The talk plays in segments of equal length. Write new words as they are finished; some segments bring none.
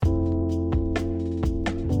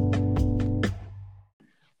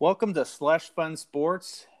Welcome to Slush Fun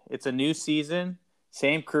Sports. It's a new season,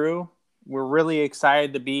 same crew. We're really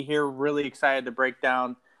excited to be here, really excited to break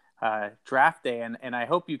down draft day. And I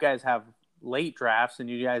hope you guys have late drafts and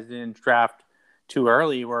you guys didn't draft too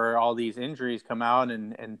early where all these injuries come out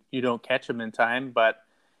and you don't catch them in time. But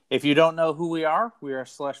if you don't know who we are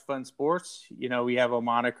Slush Fun Sports. You know, we have a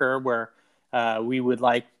moniker where we would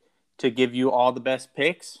like to give you all the best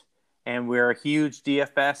picks. And we're a huge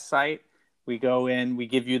DFS site. We go in, we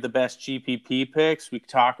give you the best GPP picks. We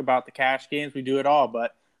talk about the cash games. We do it all.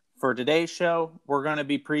 But for today's show, we're going to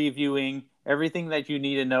be previewing everything that you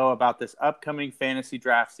need to know about this upcoming fantasy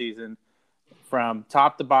draft season from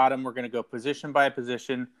top to bottom. We're going to go position by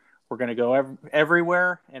position. We're going to go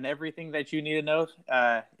everywhere and everything that you need to know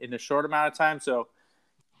in a short amount of time. So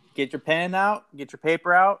get your pen out, get your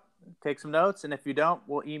paper out, take some notes. And if you don't,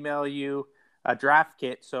 we'll email you a draft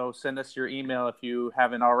kit. So send us your email if you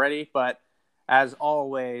haven't already. But as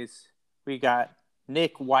always, we got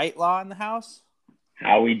Nick Whitelaw in the house.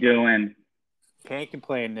 How we doing? Can't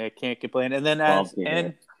complain, Nick. Can't complain. And then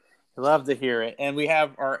love to hear it. And we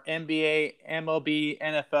have our NBA, MLB,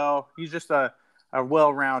 NFL. He's just a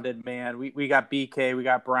well-rounded man. We got BK, we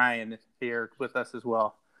got Brian here with us as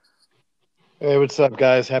well. Hey, what's up,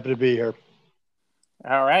 guys? Happy to be here.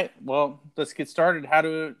 All right. Well, let's get started. How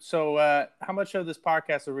much of this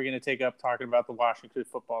podcast are we going to take up talking about the Washington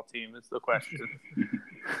football team is the question.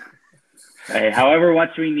 Hey, however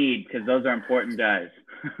much we need, because those are important guys.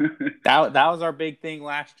 That was our big thing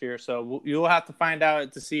last year. So you'll have to find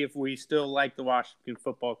out to see if we still like the Washington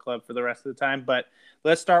Football Club for the rest of the time. But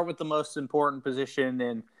let's start with the most important position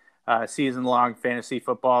in season-long fantasy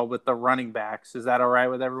football with the running backs. Is that all right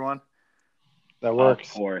with everyone? That works.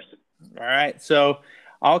 Of course. All right, so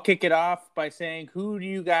I'll kick it off by saying, who do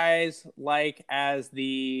you guys like as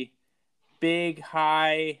the big,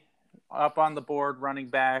 high, up on the board running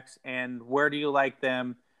backs, and where do you like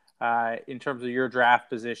them in terms of your draft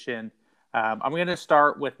position? I'm going to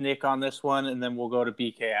start with Nick on this one, and then we'll go to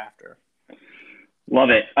BK after. Love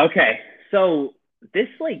it. Okay, so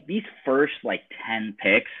these first 10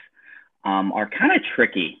 picks are kind of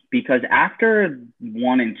tricky because after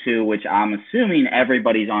 1 and 2, which I'm assuming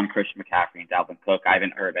everybody's on Christian McCaffrey and Dalvin Cook, I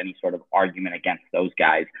haven't heard any sort of argument against those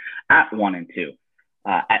guys at 1 and 2.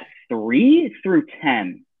 At 3 through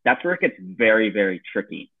 10, that's where it gets very, very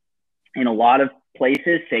tricky. In a lot of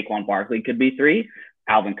places, Saquon Barkley could be 3,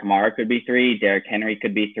 Alvin Kamara could be 3, Derrick Henry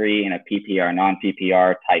could be 3 in a PPR,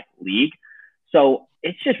 non-PPR type league. So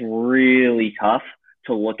it's just really tough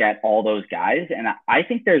to look at all those guys. And I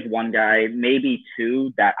think there's one guy, maybe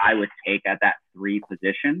 2, that I would take at that 3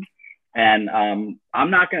 position. And I'm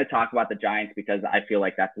not going to talk about the Giants because I feel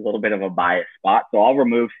like that's a little bit of a biased spot. So I'll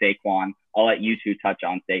remove Saquon. I'll let you 2 touch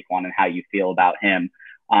on Saquon and how you feel about him.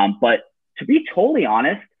 But to be totally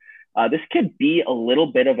honest, this could be a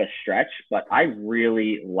little bit of a stretch, but I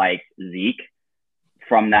really like Zeke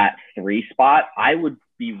from that 3 spot. I would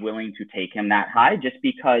be willing to take him that high just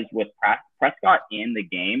because with Prescott in the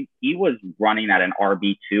game, he was running at an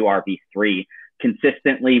RB2, RB3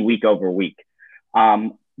 consistently week over week.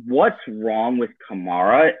 What's wrong with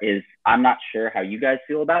Kamara is I'm not sure how you guys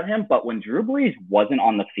feel about him, but when Drew Brees wasn't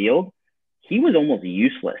on the field, he was almost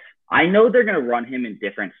useless. I know they're going to run him in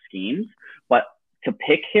different schemes, but to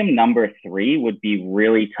pick him number 3 would be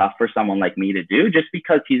really tough for someone like me to do just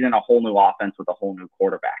because he's in a whole new offense with a whole new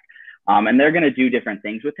quarterback. And they're going to do different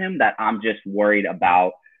things with him that I'm just worried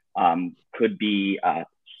about could be a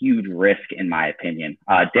huge risk in my opinion.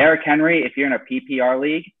 Derrick Henry, if you're in a PPR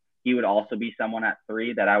league, he would also be someone at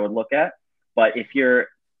 3 that I would look at. But if you're,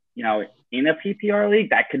 in a PPR league,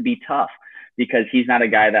 that could be tough because he's not a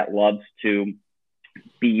guy that loves to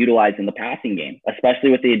be utilized in the passing game, especially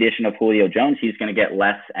with the addition of Julio Jones. He's going to get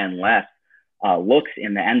less and less looks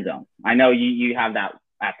in the end zone. I know you have that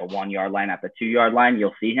at the 1 yard line, at the 2 yard line,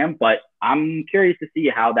 you'll see him, but I'm curious to see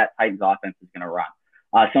how that Titans offense is going to run.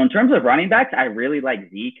 So in terms of running backs, I really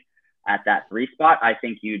like Zeke at that 3 spot. I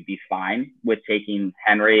think you'd be fine with taking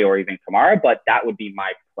Henry or even Kamara, but that would be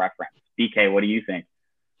my preference. BK, what do you think?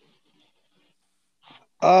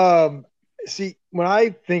 See, when I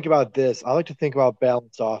think about this, I like to think about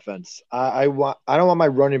balanced offense. I don't want my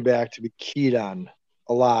running back to be keyed on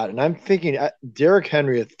a lot, and I'm thinking Derrick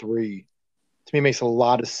Henry at 3 to me makes a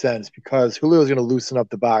lot of sense because Julio is going to loosen up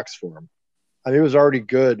the box for him. I mean, it was already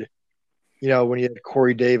good, when you had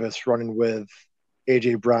Corey Davis running with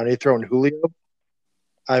A.J. Brown. He throwing Julio.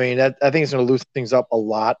 I mean, I think it's going to loosen things up a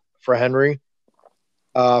lot for Henry.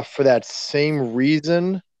 For that same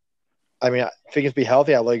reason, I mean, if he can be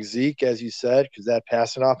healthy, I like Zeke, as you said, because that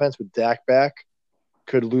passing offense with Dak back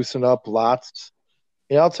could loosen up lots.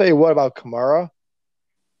 And I'll tell you what about Kamara.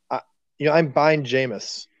 I'm buying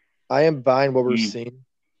Jameis. I am buying what we're Mm. seeing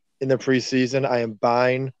in the preseason. I am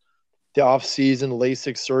buying the offseason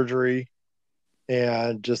LASIK surgery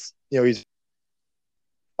and just, he's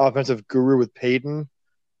offensive guru with Peyton.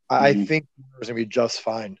 I Mhm. think he's going to be just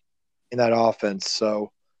fine in that offense.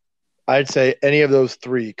 So I'd say any of those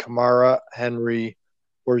three, Kamara, Henry,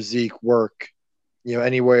 or Zeke, work,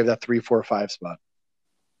 anywhere of that 3, 4, 5 spot.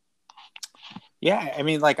 Yeah, I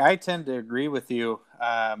mean, like I tend to agree with you.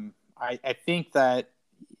 I think that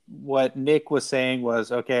what Nick was saying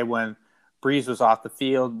was okay when Breeze was off the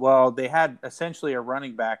field. Well, they had essentially a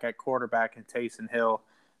running back at quarterback in Taysom Hill,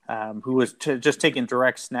 who was just taking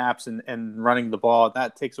direct snaps and running the ball.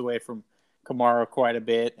 That takes away from Kamara quite a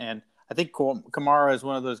bit. And I think Kamara is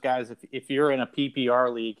one of those guys. If you're in a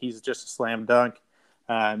PPR league, he's just a slam dunk.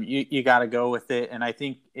 You got to go with it. And I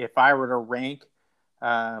think if I were to rank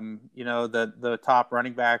the top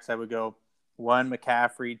running backs, I would go 1,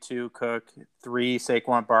 McCaffrey, 2, Cook, 3,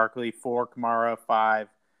 Saquon Barkley, 4, Kamara, 5,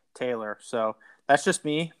 Taylor. So that's just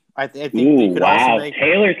me. I think you could also wow. make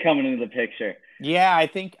Taylor's coming into the picture. Yeah, I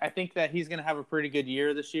think that he's going to have a pretty good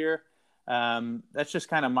year this year. That's just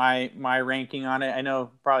kind of my ranking on it. I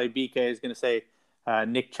know probably BK is going to say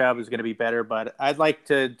Nick Chubb is going to be better, but I'd like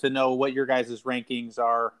to know what your guys' rankings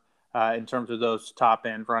are in terms of those top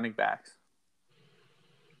end running backs.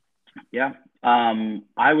 Yeah.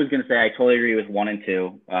 I was going to say I totally agree with 1 and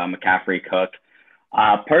 2, McCaffrey, Cook.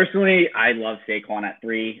 Personally, I love Saquon at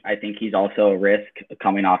 3. I think he's also a risk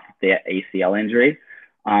coming off the ACL injury.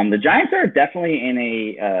 The Giants are definitely in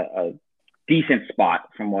a decent spot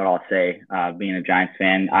from what I'll say, being a Giants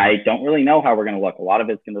fan. I don't really know how we're going to look. A lot of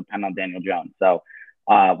it's going to depend on Daniel Jones. So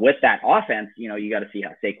with that offense, you got to see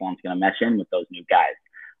how Saquon's going to mesh in with those new guys.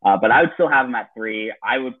 But I would still have him at 3.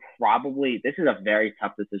 I would probably – this is a very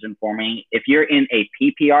tough decision for me. If you're in a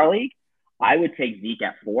PPR league, I would take Zeke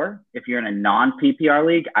at 4. If you're in a non-PPR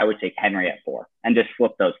league, I would take Henry at 4 and just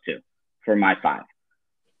flip those two for my 5.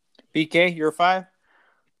 BK, you're 5?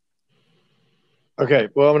 Okay,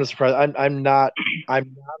 well, I'm going to surprise. I'm not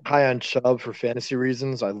high on Chubb for fantasy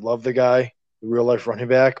reasons. I love the guy, the real life running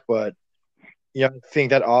back, but I think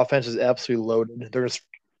that offense is absolutely loaded. They're just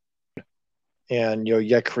and you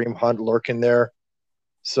get Kareem Hunt lurking there.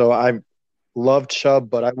 So I love Chubb,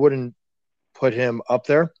 but I wouldn't put him up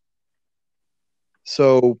there.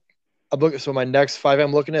 So so my next 5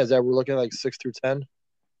 I'm looking at is that we're looking at like 6 through 10. Is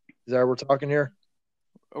that what we're talking here?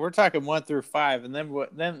 We're talking 1 through 5, and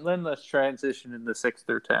then let's transition into 6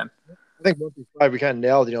 through 10. I think 1 through 5 we kind of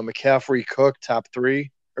nailed. McCaffrey, Cook, top 3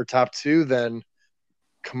 or top 2, then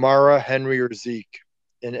Kamara, Henry, or Zeke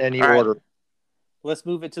in any order. Let's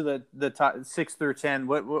move it to the top 6 through 10.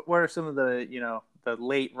 What are some of the the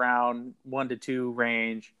late round 1 to 2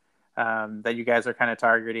 range that you guys are kind of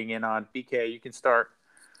targeting in on? BK, you can start.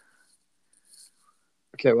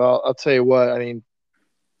 Okay, well, I'll tell you what. I mean,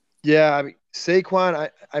 Saquon,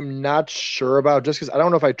 I'm not sure about just because I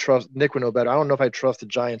don't know if I trust Nick would know better. I don't know if I trust the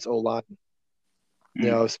Giants O line.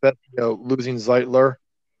 Especially losing Zeitler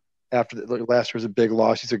after last year was a big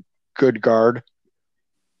loss. He's a good guard.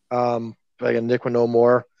 But again, Nick would know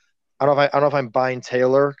more. I don't know if I'm buying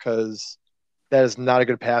Taylor because that is not a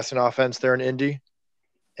good passing offense there in Indy.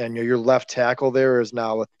 And your left tackle there is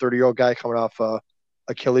now a 30-year-old guy coming off a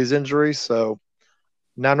Achilles injury. So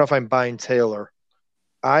now I don't know if I'm buying Taylor.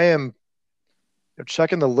 I am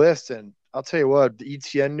checking the list, and I'll tell you what, the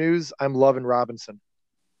ETN news, I'm loving Robinson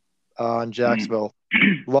in Jacksonville.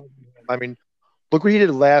 Love him. I mean, look what he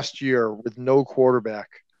did last year with no quarterback.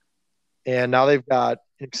 And now they've got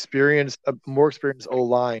a more experienced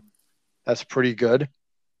O-line that's pretty good.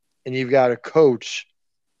 And you've got a coach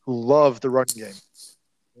who loves the running game.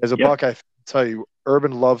 As a Buck, I tell you,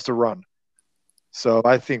 Urban loves to run. So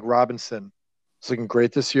I think Robinson is looking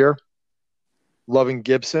great this year. Loving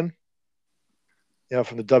Gibson,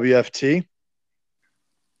 from the WFT.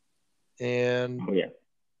 And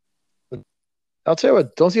I'll tell you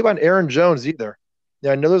what, don't see about Aaron Jones either.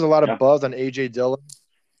 I know there's a lot of buzz on A.J. Dillon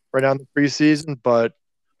right now in the preseason, but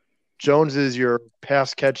Jones is your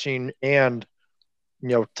pass catching and,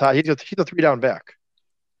 he's a 3-down back.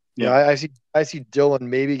 I see Dillon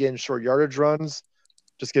maybe getting short yardage runs,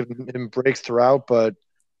 just giving him breaks throughout, but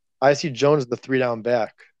I see Jones as the 3-down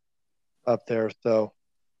back up there. So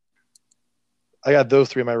I got those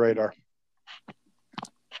 3 on my radar.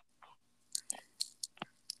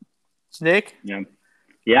 Nick? Yeah.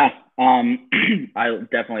 I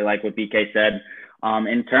definitely like what BK said.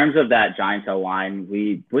 In terms of that Giants O-line,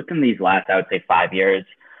 within these last, I would say 5 years,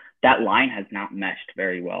 that line has not meshed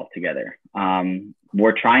very well together.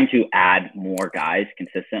 We're trying to add more guys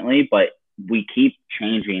consistently, but we keep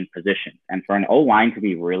changing positions. And for an O-line to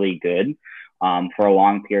be really good for a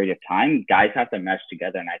long period of time, guys have to mesh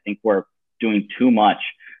together. And I think we're doing too much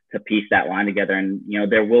to piece that line together. And,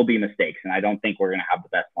 there will be mistakes. And I don't think we're going to have the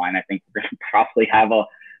best line. I think we're going to probably have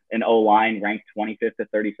an O-line ranked 25th to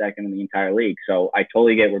 32nd in the entire league. So I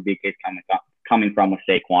totally get where BK's coming from with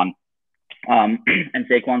Saquon. And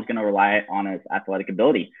Saquon's going to rely on his athletic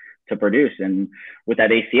ability to produce. And with that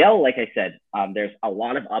ACL, like I said, there's a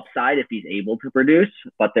lot of upside if he's able to produce,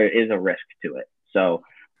 but there is a risk to it. So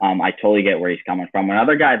I totally get where he's coming from.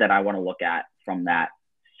 Another guy that I want to look at from that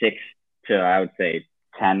 6 to, I would say,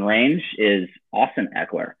 10 range is Austin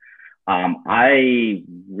Ekeler. I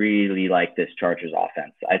really like this Chargers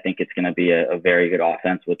offense. I think it's going to be a very good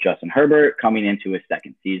offense with Justin Herbert coming into his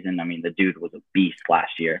second season. I mean, the dude was a beast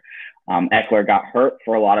last year. Ekeler got hurt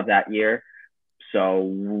for a lot of that year,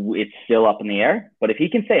 so it's still up in the air. But if he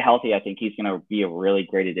can stay healthy, I think he's going to be a really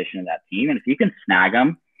great addition to that team. And if you can snag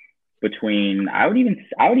him I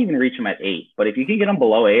would even reach him at 8. But if you can get him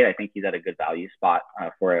below 8, I think he's at a good value spot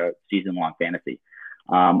for a season-long fantasy.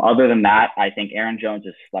 Other than that, I think Aaron Jones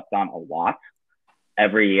is slept on a lot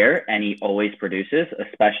every year, and he always produces,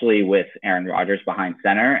 especially with Aaron Rodgers behind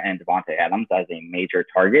center and Devontae Adams as a major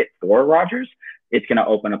target for Rodgers. It's going to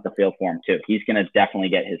open up the field for him too. He's going to definitely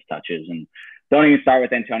get his touches. And don't even start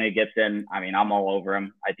with Antonio Gibson. I mean, I'm all over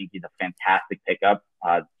him. I think he's a fantastic pickup.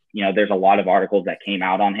 There's a lot of articles that came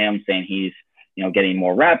out on him saying he's, getting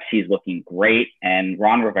more reps. He's looking great. And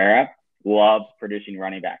Ron Rivera loves producing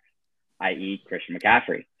running backs, i.e. Christian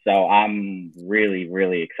McCaffrey. So I'm really,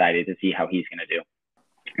 really excited to see how he's going to do.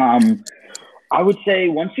 I would say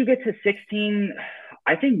once you get to 16,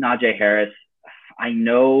 I think Najee Harris, I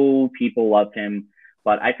know people love him,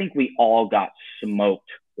 but I think we all got smoked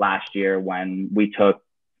last year when we took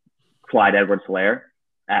Clyde Edwards-Helaire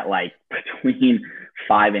at between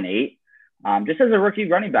 5 and 8. Just as a rookie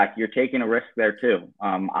running back, you're taking a risk there too.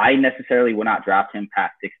 I necessarily would not draft him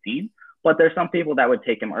past 16, but there's some people that would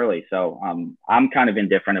take him early. So I'm kind of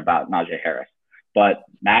indifferent about Najee Harris. But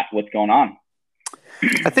Matt, what's going on?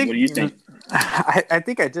 What do you think? I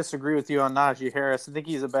think I disagree with you on Najee Harris. I think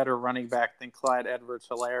he's a better running back than Clyde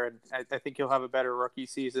Edwards-Helaire, and I think he'll have a better rookie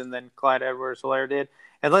season than Clyde Edwards-Helaire did.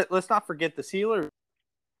 And let's not forget the Steelers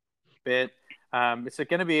bit. It's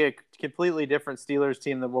going to be a completely different Steelers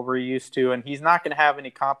team than what we're used to, and he's not going to have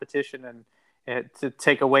any competition and to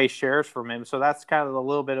take away shares from him. So that's kind of a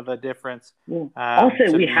little bit of a difference. I'll say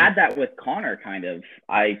we had that with Connor kind of.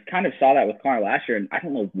 I kind of saw that with Connor last year, and I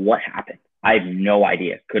don't know what happened. I have no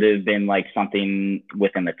idea. Could have been something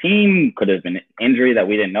within the team. Could have been an injury that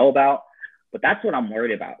we didn't know about. But that's what I'm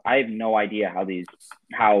worried about. I have no idea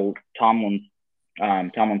how Tomlinson's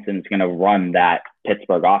going to run that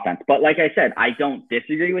Pittsburgh offense. But like I said, I don't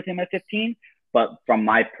disagree with him at 15. But from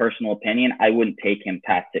my personal opinion, I wouldn't take him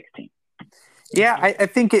past 16. Yeah, I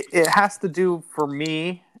think it has to do, for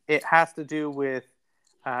me, it has to do with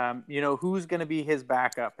who's going to be his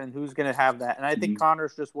backup and who's going to have that. And I think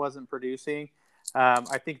Connors just wasn't producing.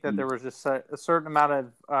 I think that there was just a certain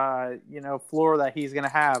amount of, floor that he's going to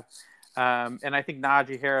have. And I think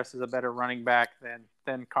Najee Harris is a better running back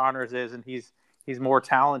than Connors is. And he's more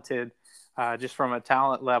talented just from a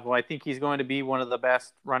talent level. I think he's going to be one of the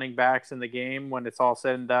best running backs in the game when it's all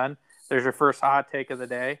said and done. There's your first hot take of the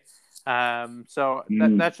day.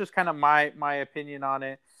 That's just kind of my opinion on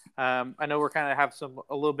it. I know we're kind of have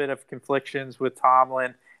a little bit of conflictions with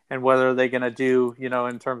Tomlin and whether they're going to do,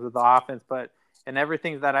 in terms of the offense, but in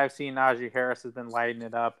everything that I've seen, Najee Harris has been lighting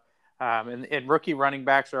it up. And rookie running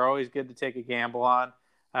backs are always good to take a gamble on.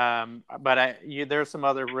 But there's some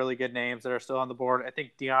other really good names that are still on the board. I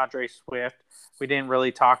think DeAndre Swift, we didn't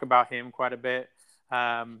really talk about him quite a bit.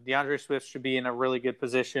 DeAndre Swift should be in a really good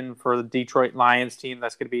position for the Detroit Lions team.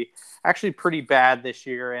 That's going to be actually pretty bad this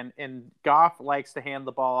year. And Goff likes to hand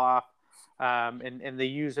the ball off, and they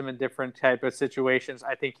use him in different type of situations.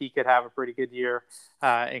 I think he could have a pretty good year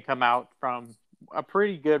and come out from a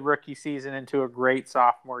pretty good rookie season into a great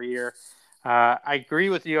sophomore year. I agree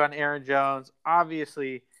with you on Aaron Jones.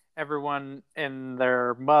 Obviously, everyone and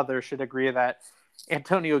their mother should agree that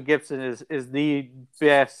Antonio Gibson is the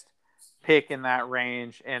best pick in that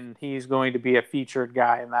range, and he's going to be a featured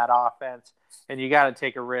guy in that offense, and you got to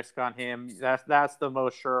take a risk on him. That's the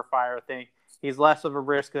most surefire thing. He's less of a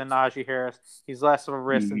risk than Najee Harris. He's less of a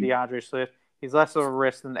risk than DeAndre Swift. He's less of a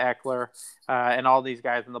risk than Ekeler and all these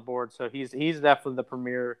guys on the board. So he's definitely the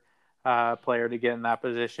premier player to get in that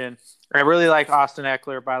position. I really like Austin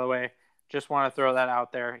Ekeler, by the way. Just want to throw that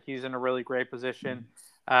out there. He's in a really great position.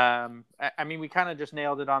 I mean, we kind of just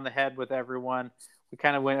nailed it on the head with everyone. We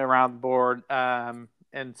kind of went around the board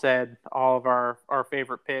and said all of our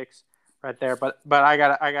favorite picks. right there. But I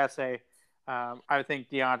gotta say, I think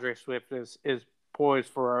DeAndre Swift is poised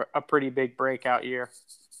for a pretty big breakout year.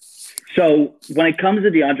 So when it comes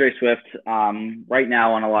to DeAndre Swift, right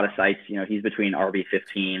now on a lot of sites, he's between RB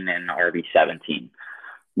 15 and RB 17.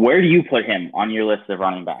 Where do you put him on your list of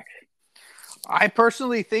running backs? I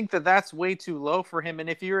personally think that that's way too low for him, and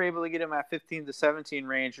if you're able to get him at 15 to 17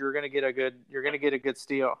 range, you're going to get a good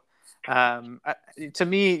steal. To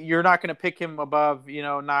me, you're not going to pick him above,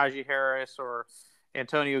 Najee Harris or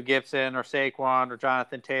Antonio Gibson or Saquon or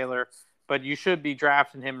Jonathan Taylor, but you should be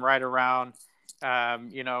drafting him right around.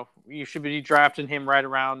 You should be drafting him right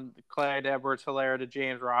around Clyde Edwards-Helaire to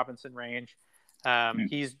James Robinson range.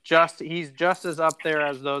 He's just as up there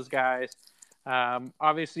as those guys.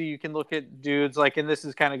 Obviously, you can look at dudes like, and this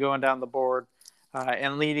is kind of going down the board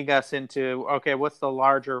and leading us into, okay, what's the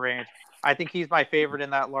larger range? I think he's my favorite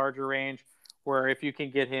in that larger range, where if you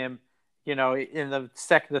can get him, in the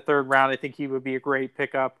second to third round, I think he would be a great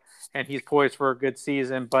pickup, and he's poised for a good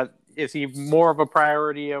season. But is he more of a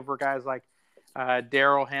priority over guys like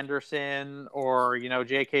Darrell Henderson or,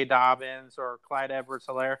 J.K. Dobbins or Clyde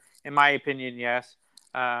Edwards-Helaire? In my opinion, yes.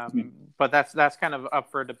 But that's kind of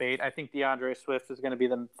up for debate. I think DeAndre Swift is going to be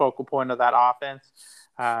the focal point of that offense.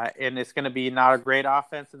 And it's going to be not a great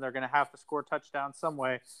offense, and they're going to have to score touchdowns some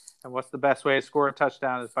way. And what's the best way to score a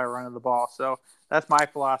touchdown is by running the ball. So that's my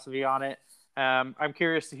philosophy on it. I'm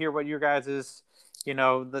curious to hear what your guys is,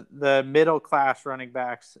 the middle class running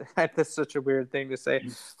backs. That's such a weird thing to say.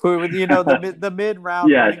 Who, the mid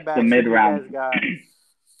round running backs. The mid round.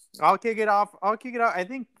 I'll kick it off. I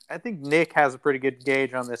think Nick has a pretty good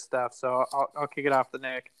gauge on this stuff, so I'll kick it off to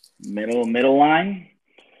Nick. Middle line.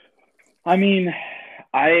 I mean,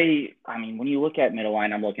 when you look at middle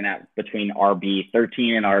line, I'm looking at between RB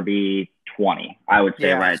 13 and RB 20. I would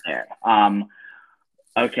say right there.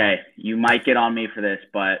 Okay, you might get on me for this,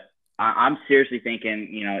 but I'm seriously thinking,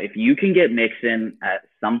 if you can get Mixon at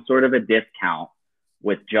some sort of a discount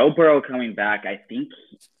with Joe Burrow coming back, I think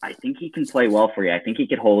he can play well for you. I think he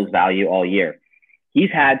could hold his value all year.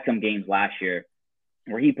 He's had some games last year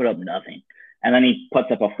where he put up nothing, and then he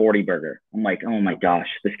puts up a 40-burger. I'm like, oh my gosh,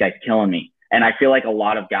 this guy's killing me. And I feel like a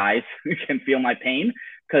lot of guys can feel my pain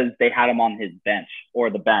because they had him on his bench or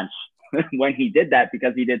the bench when he did that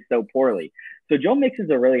because he did so poorly. So Joe Mixon's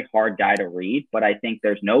a really hard guy to read, but I think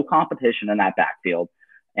there's no competition in that backfield.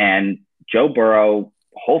 And Joe Burrow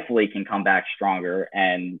hopefully can come back stronger,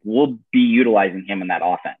 and we'll be utilizing him in that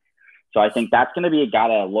offense. So I think that's going to be a guy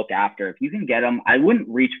to look after. If you can get him, I wouldn't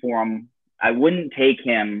reach for him. I wouldn't take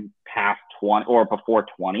him past 20 or before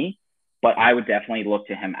 20, but I would definitely look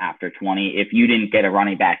to him after 20 if you didn't get a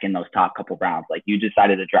running back in those top couple rounds. Like you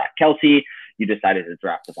decided to draft Kelsey, you decided to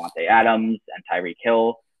draft Devontae Adams and Tyreek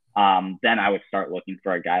Hill, then I would start looking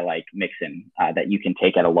for a guy like Mixon that you can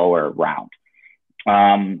take at a lower round.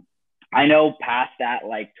 I know past that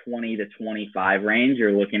like 20 to 25 range,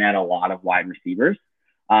 you're looking at a lot of wide receivers.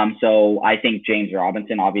 So I think James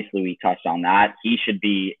Robinson, obviously we touched on that. He should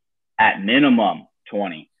be at minimum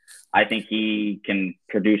 20. I think he can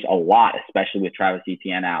produce a lot, especially with Travis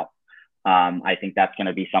Etienne out. I think that's going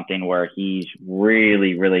to be something where he's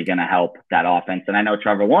really, really going to help that offense. And I know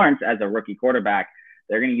Trevor Lawrence, as a rookie quarterback,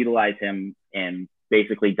 they're going to utilize him in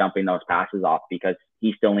basically dumping those passes off because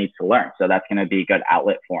he still needs to learn. So that's going to be a good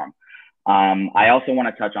outlet for him. I also want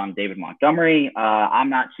to touch on David Montgomery. I'm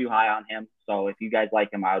not too high on him. So if you guys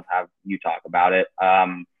like him, I would have you talk about it.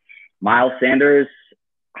 Miles Sanders,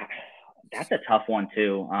 that's a tough one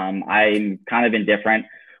too. I'm kind of indifferent,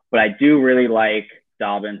 but I do really like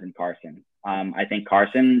Dobbins and Carson. I think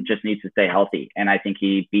Carson just needs to stay healthy, and I think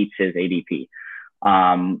he beats his ADP.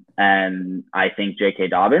 And I think J.K.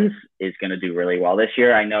 Dobbins is going to do really well this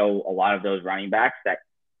year. I know a lot of those running backs, that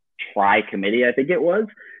try committee, I think it was,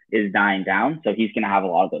 is dying down. So he's going to have a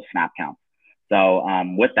lot of those snap counts. So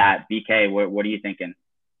with that, BK, what are you thinking?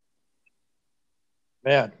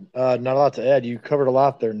 Man, not a lot to add. You covered a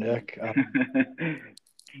lot there, Nick.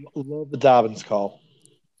 Love the Dobbins call.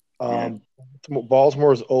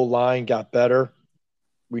 Baltimore's O-line got better.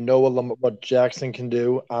 We know what Jackson can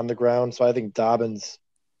do on the ground, so I think Dobbins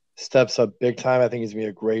steps up big time. I think he's going to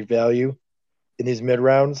be a great value in these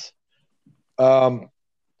mid-rounds. I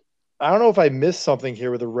don't know if I missed something here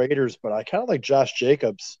with the Raiders, but I kind of like Josh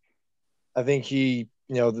Jacobs. I think I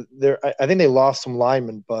think they lost some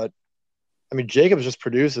linemen, but I mean, Jacobs just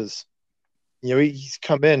produces. He's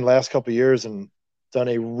come in last couple of years and done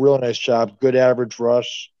a really nice job. Good average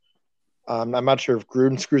rush. I'm not sure if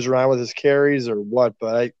Gruden screws around with his carries or what,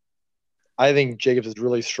 but I think Jacobs is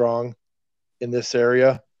really strong in this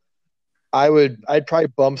area. I'd probably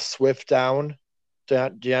bump Swift down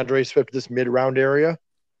to DeAndre Swift, this mid-round area.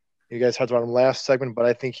 You guys talked about him last segment, but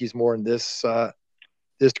I think he's more in this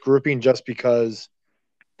this grouping just because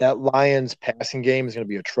that Lions passing game is going to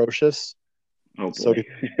be atrocious. Oh, boy. So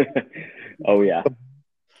oh, yeah. if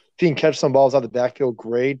he can catch some balls out of the backfield,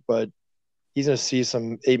 great, but he's going to see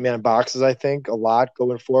some 8-man boxes, I think, a lot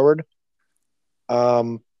going forward.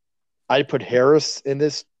 I'd put Harris in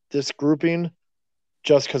this grouping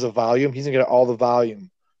just because of volume. He's going to get all the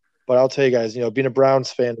volume. But I'll tell you guys, being a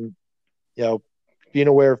Browns fan, being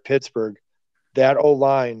aware of Pittsburgh, that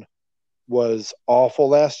O-line was awful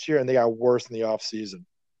last year, and they got worse in the offseason.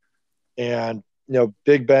 And,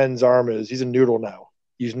 Big Ben's arm he's a noodle now.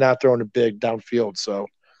 He's not throwing it big downfield. So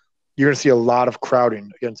you're going to see a lot of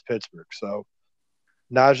crowding against Pittsburgh. So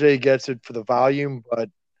Najee gets it for the volume, but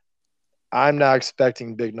I'm not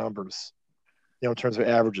expecting big numbers, in terms of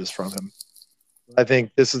averages from him. I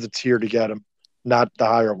think this is the tier to get him, not the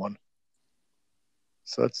higher one.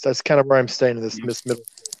 So that's kind of where I'm staying in this middle.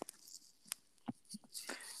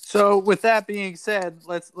 So with that being said,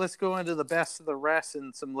 let's go into the best of the rest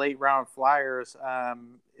and some late round flyers.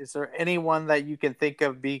 Is there anyone that you can think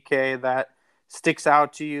of, BK, that sticks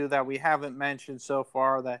out to you that we haven't mentioned so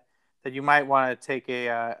far that you might want to take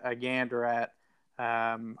a gander at?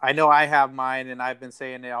 I know I have mine, and I've been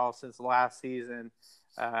saying it all since last season,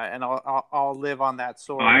 and I'll live on that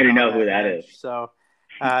sword. I already know who that is. So,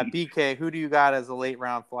 BK, who do you got as a late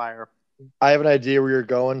round flyer? I have an idea where you're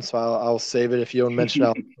going, so I'll save it. If you don't mention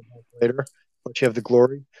it later, let you have the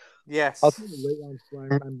glory. Yes. I'll tell you the late round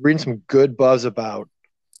flyer I'm reading some good buzz about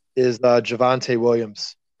is Javonte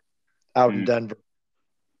Williams out in Denver.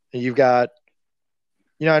 And you've got,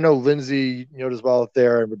 I know Lindsey, does well up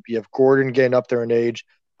there, and you have Gordon getting up there in age.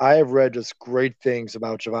 I have read just great things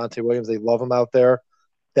about Javonte Williams. They love him out there.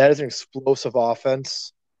 That is an explosive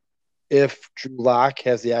offense if Drew Lock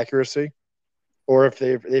has the accuracy, or if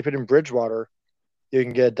they put in Bridgewater, you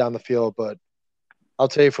can get it down the field. But I'll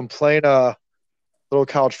tell you, from playing a little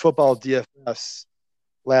college football DFS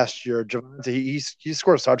last year, Javonte, he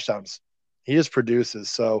scores touchdowns. He just produces.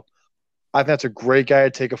 So I think that's a great guy to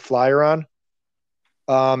take a flyer on.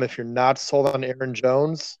 If you're not sold on Aaron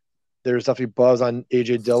Jones, there's definitely buzz on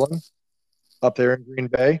A.J. Dillon up there in Green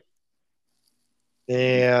Bay.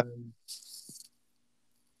 And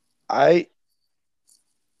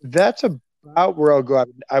that's about where I'll go.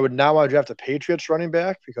 I would not want to draft a Patriots running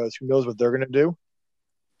back because who knows what they're going to do,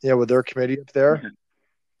 with their committee up there. Mm-hmm.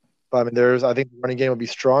 But I think the running game will be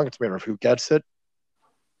strong. It's a matter of who gets it.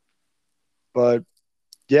 But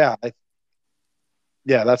yeah, I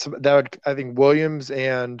think Williams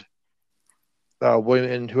and who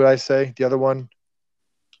did I say? The other one?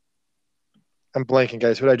 I'm blanking,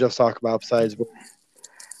 guys. Who did I just talk about besides?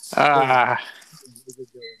 I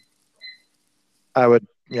would,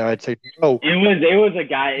 I'd take. Oh, it was a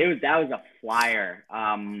guy. That was a flyer.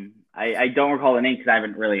 I don't recall the name because I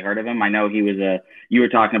haven't really heard of him. I know he was you were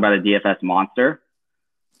talking about a DFS monster,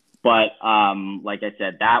 but like I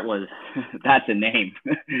said, that's a name.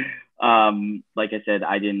 Like I said,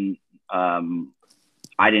 I didn't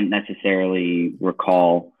necessarily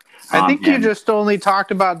recall. I think you just only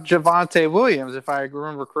talked about Javonte Williams, if I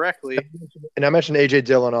remember correctly. And I mentioned A.J.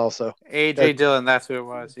 Dillon also. A.J. Dillon, that's who it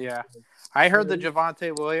was, yeah. I heard the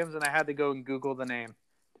Javonte Williams, and I had to go and Google the name, to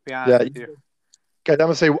be honest with you. Guys,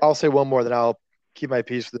 I'll say one more, then I'll keep my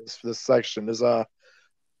piece for this section. Is up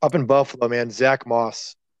in Buffalo, man, Zach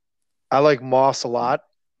Moss. I like Moss a lot.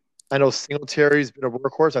 I know Singletary's been a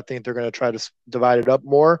workhorse. I think they're going to try to divide it up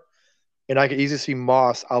more. And I could easily see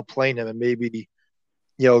Moss outplaying him and maybe,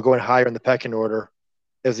 going higher in the pecking order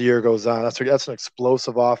as the year goes on. That's an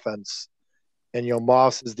explosive offense. And,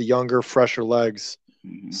 Moss is the younger, fresher legs.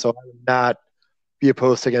 Mm-hmm. So I would not be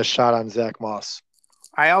opposed to taking a shot on Zach Moss.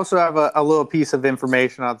 I also have a little piece of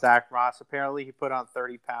information on Zach Moss. Apparently he put on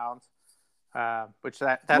 30 pounds, which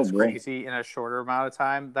that's crazy in a shorter amount of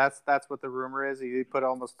time. That's what the rumor is. He put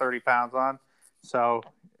almost 30 pounds on. So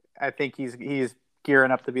I think he's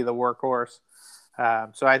gearing up to be the workhorse.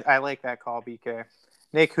 So I like that call, BK.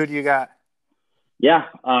 Nick, who do you got? Yeah,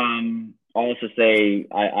 I'll also say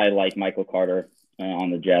I like Michael Carter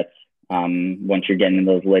on the Jets. Once you're getting in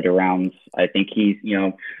those later rounds, I think he's,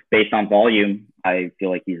 based on volume, I feel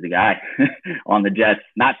like he's the guy on the Jets.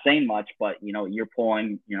 Not saying much, but, you're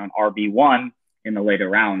pulling, an RB1 in the later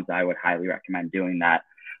rounds. I would highly recommend doing that.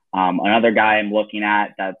 Another guy I'm looking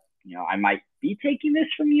at that, I might be taking this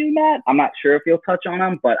from you, Matt. I'm not sure if you'll touch on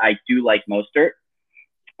him, but I do like Mostert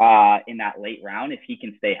in that late round if he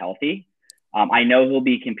can stay healthy. I know he'll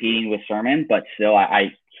be competing with Sermon, but still,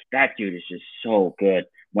 that dude is just so good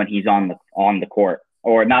when he's on the court.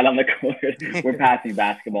 or not on the court. We're passing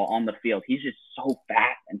basketball on the field. He's just so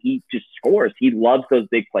fast and he just scores. He loves those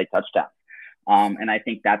big play touchdowns. And I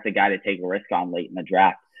think that's a guy to take a risk on late in the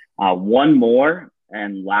draft. One more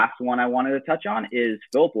and last one I wanted to touch on is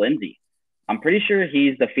Philip Lindsay. I'm pretty sure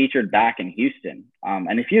he's the featured back in Houston.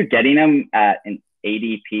 And if you're getting him at an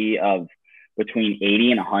ADP of between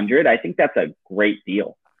 80 and 100, I think that's a great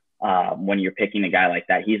deal when you're picking a guy like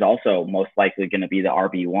that. He's also most likely going to be the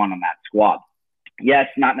RB1 on that squad. Yes,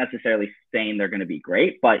 not necessarily saying they're going to be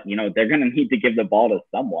great, but, you know, they're going to need to give the ball to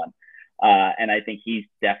someone. And I think he's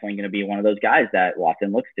definitely going to be one of those guys that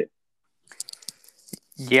Watson looks to.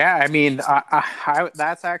 Yeah, I mean,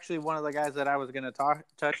 that's actually one of the guys that I was going to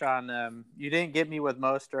touch on. You didn't get me with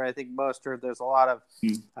Mostert. I think Mostert, there's a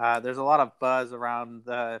lot of buzz around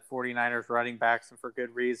the 49ers running backs, and for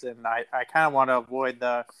good reason. I kind of want to avoid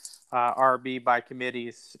the RB by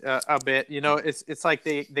committees a bit. You know, it's like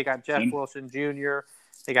they got Jeff Wilson Jr.,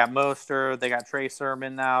 they got Mostert, they got Trey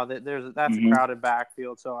Sermon now. That's a crowded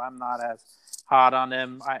backfield, so I'm not as hot on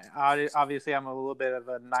him. I obviously I'm a little bit of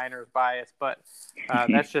a Niners bias, but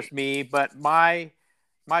that's just me. But my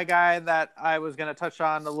guy that I was going to touch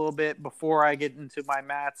on a little bit before I get into my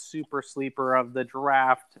Matt super sleeper of the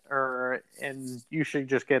draft, and you should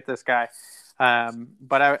just get this guy.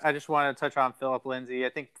 But I just wanted to touch on Philip Lindsay. I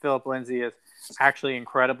think Philip Lindsay is actually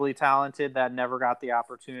incredibly talented that never got the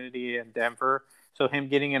opportunity in Denver. So him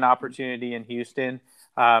getting an opportunity in Houston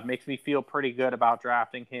makes me feel pretty good about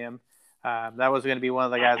drafting him. That was going to be one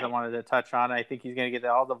of the guys I wanted to touch on. I think he's going to get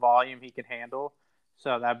all the volume he can handle.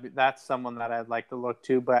 So that's someone that I'd like to look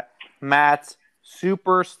to. But Matt's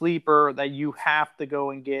super sleeper that you have to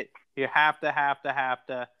go and get. You have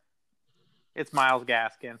to. It's Myles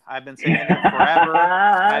Gaskin. I've been saying it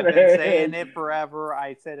forever.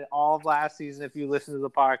 I said it all of last season. If you listen to the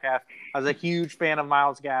podcast, I was a huge fan of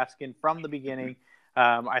Myles Gaskin from the beginning.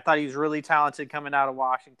 I thought he was really talented coming out of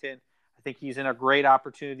Washington. I think he's in a great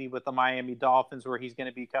opportunity with the Miami Dolphins where he's going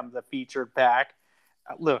to become the featured back.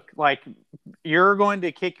 Look, like, you're going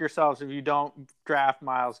to kick yourselves if you don't draft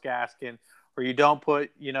Myles Gaskin or you don't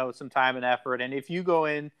put, you know, some time and effort. And if you go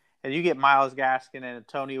in and you get Myles Gaskin and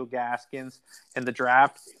Antonio Gaskins in the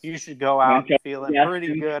draft, you should go out feeling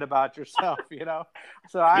pretty good about yourself, you know?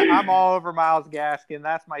 So I'm all over Myles Gaskin.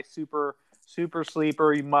 That's my super, super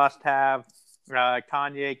sleeper. You must have.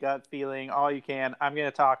 Kanye gut feeling, all you can. I'm going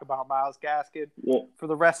to talk about Myles Gaskin for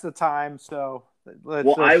the rest of the time. So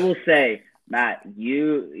I will say, Matt,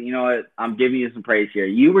 you know what? I'm giving you some praise here.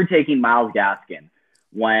 You were taking Myles Gaskin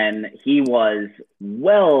when he was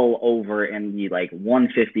well over in the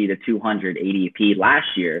 150 to 200 ADP last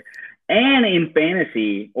year, and in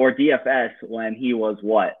fantasy or DFS when he was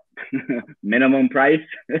what? Minimum price.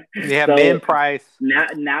 Yeah, so min price.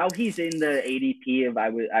 Now he's in the ADP of I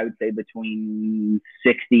would say between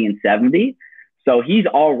 60 and 70. So he's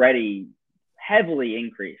already heavily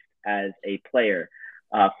increased as a player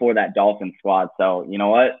for that Dolphin squad. So you know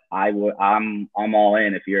what? I'm all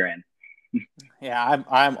in if you're in. Yeah,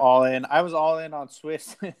 I'm all in. I was all in on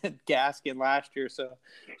Swiss Gaskin last year, so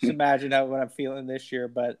just imagine what I'm feeling this year.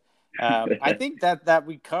 But I think that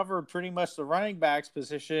we covered pretty much the running backs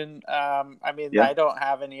position. I mean, I don't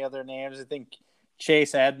have any other names. I think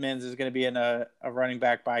Chase Edmonds is going to be in a running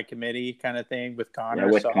back by committee kind of thing with Connor.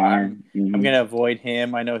 I'm going to avoid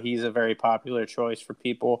him. I know he's a very popular choice for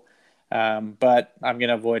people, but I'm going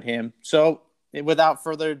to avoid him. So without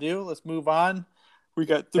further ado, let's move on. We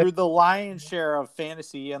got through the lion's share of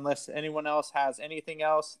fantasy, unless anyone else has anything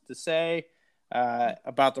else to say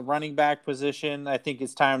about the running back position. I think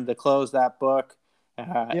it's time to close that book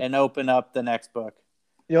and open up the next book.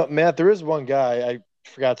 You know, Matt, there is one guy I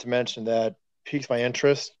forgot to mention that piques my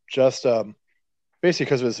interest just basically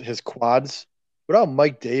because of his quads. What about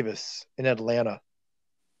Mike Davis in Atlanta?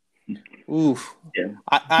 Oof. Yeah.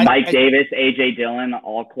 Mike Davis, AJ Dillon,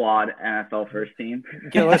 all quad NFL first team.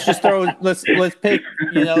 Okay, let's just let's pick,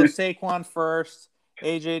 Saquon first,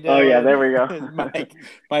 AJ Dillon. Oh yeah, there we go.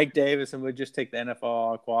 Mike Davis, and we'll just take the NFL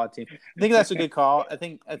all quad team. I think that's a good call. I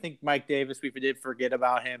think Mike Davis, we did forget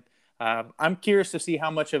about him. I'm curious to see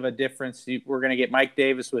how much of a difference we're going to get Mike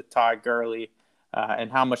Davis with Todd Gurley, and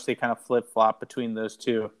how much they kind of flip flop between those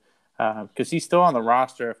two, because he's still on the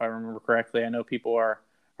roster if I remember correctly. I know people are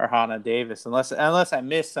hot on Davis, unless I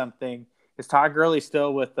missed something. Is Todd Gurley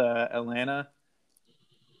still with Atlanta?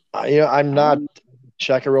 I'm not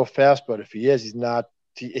checking real fast, but if he is, he's not.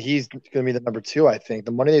 He's going to be the number 2, I think.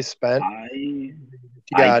 The money they spent.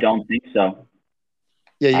 I don't think so.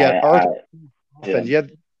 Yeah, you got Arthur. You have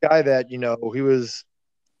the guy that he was,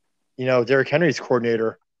 Derrick Henry's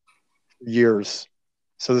coordinator for years.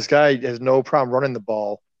 So this guy has no problem running the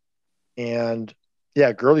ball, and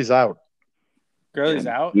Yeah, Gurley's out Gurley's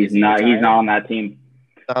out. He's Is he not. He's retired? not on that team.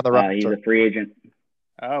 on the He's roster. a free agent.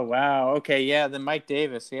 Oh wow. Okay, yeah. Then Mike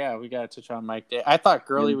Davis. Yeah, we got to touch on Mike Davis. I thought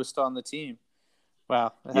Gurley was still on the team.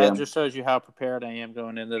 Wow, that Yeah. just shows you how prepared I am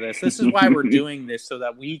going into this. This is why we're doing this, so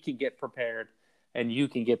that we can get prepared and you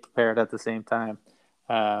can get prepared at the same time.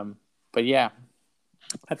 But yeah,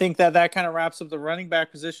 I think that kind of wraps up the running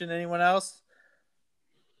back position. Anyone else?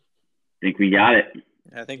 I think we got it.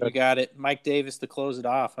 I think we got it. Mike Davis to close it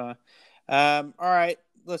off, huh? All right,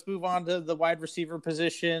 let's move on to the wide receiver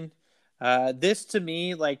position. This to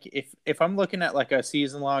me, like if I'm looking at like a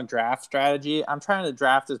season long draft strategy, I'm trying to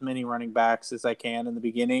draft as many running backs as I can in the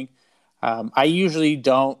beginning. I usually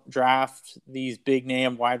don't draft these big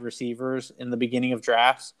name wide receivers in the beginning of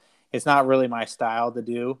drafts. It's not really my style to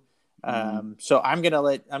do. So I'm gonna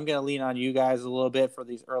lean on you guys a little bit for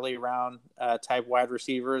these early round type wide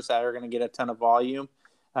receivers that are gonna get a ton of volume.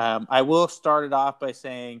 I will start it off by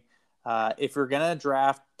saying if you're gonna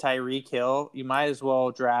draft Tyreek Hill, you might as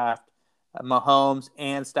well draft Mahomes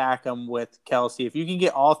and stack them with Kelsey. If you can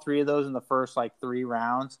get all three of those in the first like 3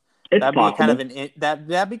 rounds, It's that'd be possible.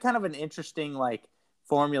 that'd be kind of an interesting like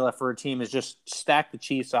formula for a team, is just stack the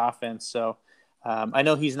Chiefs offense. So I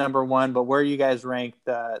know he's number one, but where you guys rank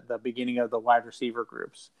the beginning of the wide receiver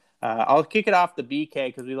groups? I'll kick it off to BK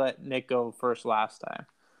because we let Nick go first last time.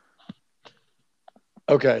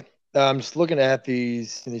 Okay. I'm just looking at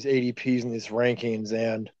these ADPs and these rankings,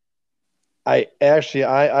 and I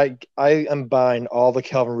am buying all the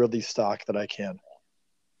Calvin Ridley stock that I can.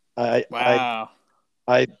 Wow.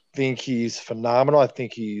 I think he's phenomenal. I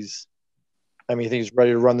think he's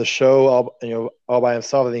ready to run the show all by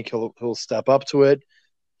himself. I think he'll step up to it.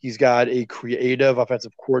 He's got a creative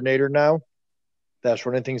offensive coordinator now that's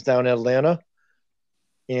running things down in Atlanta.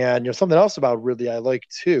 And something else about Ridley I like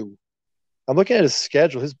too. I'm looking at his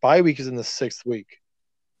schedule. His bye week is in the 6th week.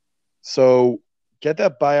 So get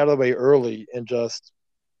that bye out of the way early and just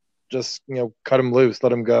cut him loose,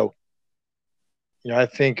 let him go. I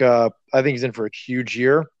think he's in for a huge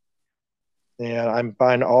year, and I'm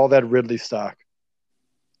buying all that Ridley stock.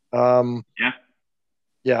 Yeah.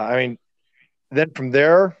 I mean, then from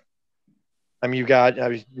there, you've got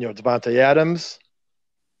Devontae Adams,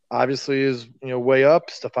 obviously is way up.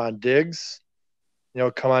 Stephon Diggs,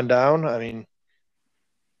 come on down. I mean,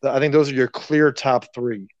 I think those are your clear top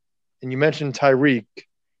 3. And you mentioned Tyreek,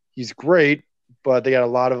 he's great, but they got a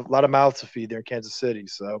lot of mouths to feed there in Kansas City.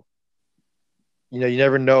 So, you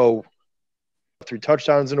never know, 3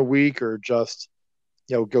 touchdowns in a week or just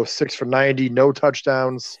go 6 for 90, no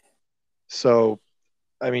touchdowns. So,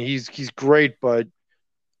 I mean, he's great, but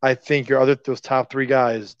I think those top 3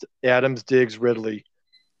 guys, Adams, Diggs, Ridley,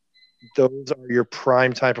 those are your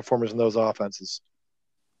prime time performers in those offenses.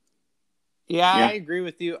 Yeah, I agree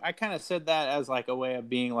with you. I kind of said that as like a way of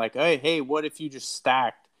being like, hey, what if you just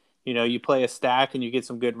stacked? You play a stack and you get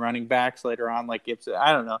some good running backs later on, like Gibson.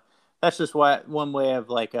 I don't know. That's just one way of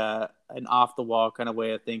like an off the wall kind of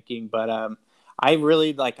way of thinking. But I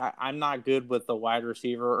really like. I'm not good with the wide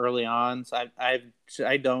receiver early on. So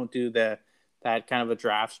I don't do that kind of a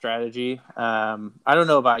draft strategy. I don't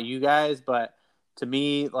know about you guys, but to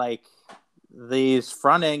me, like these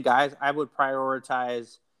front end guys, I would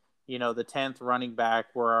prioritize the 10th running back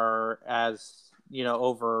over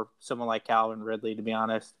someone like Calvin Ridley, to be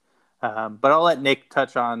honest. But I'll let Nick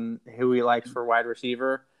touch on who he likes for wide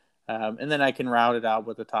receiver. And then I can round it out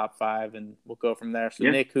with the top 5 and we'll go from there. So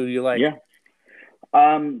Nick, who do you like? Yeah.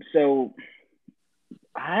 So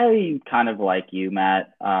I kind of like you,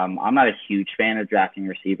 Matt. I'm not a huge fan of drafting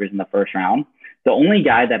receivers in the first round. The only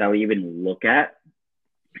guy that I'll even look at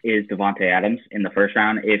is Devontae Adams in the first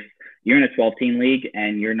round. If you're in a 12-team league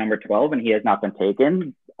and you're number 12 and he has not been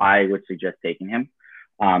taken, I would suggest taking him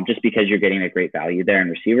just because you're getting a great value there in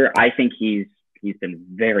receiver. I think he's been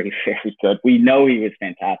very, very good. We know he was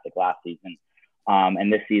fantastic last season.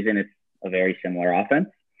 And this season, it's a very similar offense.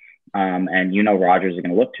 And Rodgers is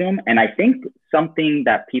going to look to him. And I think something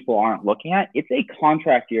that people aren't looking at, it's a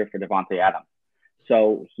contract year for Devontae Adams.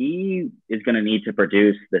 So he is going to need to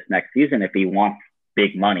produce this next season if he wants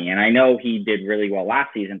big money. And I know he did really well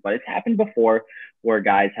last season, but it's happened before where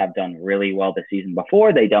guys have done really well the season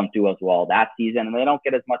before. They don't do as well that season and they don't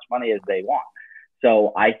get as much money as they want.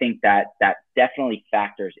 So I think that definitely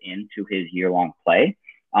factors into his year-long play.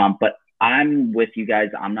 But I'm with you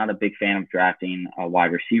guys. I'm not a big fan of drafting a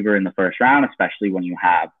wide receiver in the first round, especially when you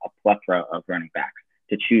have a plethora of running backs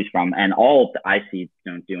to choose from. And all I see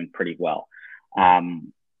doing pretty well.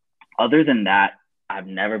 Other than that, I've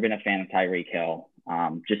never been a fan of Tyreek Hill.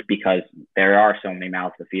 Just because there are so many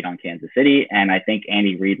mouths to feed on Kansas City. And I think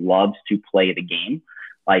Andy Reid loves to play the game.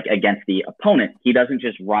 like against the opponent. He doesn't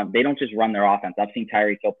just run. They don't just run their offense. I've seen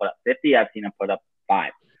Tyreek Hill put up 50. I've seen him put up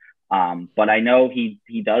 5. But I know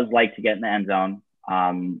he does like to get in the end zone.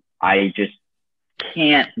 I just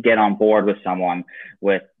can't get on board with someone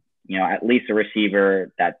with, at least a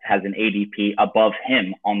receiver that has an ADP above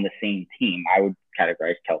him on the same team. I would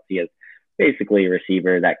categorize Kelce as basically a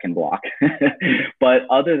receiver that can block. But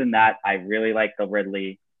other than that, I really like the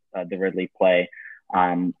Ridley play.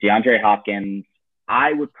 DeAndre Hopkins,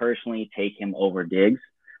 I would personally take him over Diggs,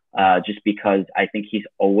 just because I think he's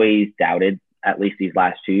always doubted, at least these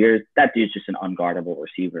last 2 years. That dude's just an unguardable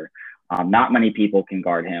receiver. Not many people can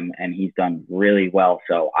guard him, and he's done really well.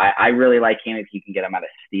 So I really like him if you can get him at a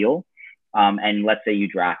steal. And let's say you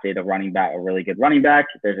drafted a really good running back.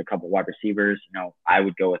 There's a couple wide receivers. I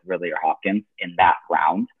would go with Ridley or Hopkins in that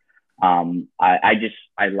round.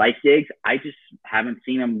 I like Diggs. I just haven't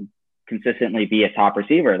seen him consistently be a top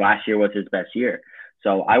receiver. Last year was his best year.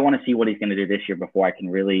 So I want to see what he's going to do this year before I can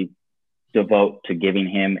really devote to giving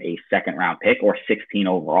him a second round pick or 16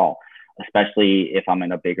 overall, especially if I'm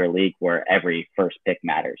in a bigger league where every first pick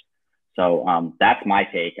matters. So that's my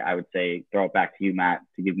take. I would say throw it back to you, Matt,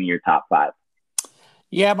 to give me your top 5.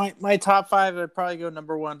 Yeah, my top 5 would probably go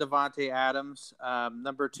number 1, Devontae Adams,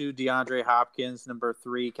 number 2, DeAndre Hopkins, number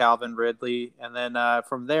 3, Calvin Ridley. And then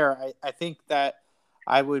from there, I think that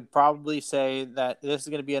I would probably say that this is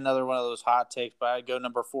going to be another one of those hot takes, but I'd go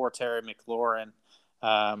number 4, Terry McLaurin.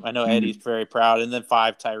 I know Eddie's very proud. And then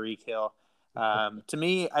 5, Tyreek Hill. To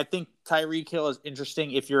me, I think Tyreek Hill is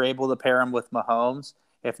interesting if you're able to pair him with Mahomes.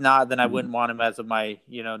 If not, then I wouldn't want him as my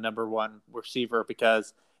number 1 receiver,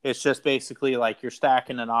 because it's just basically like you're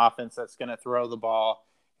stacking an offense that's going to throw the ball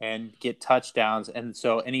and get touchdowns. And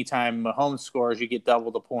so anytime Mahomes scores, you get double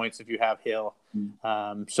the points if you have Hill.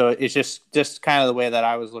 So it's just kind of the way that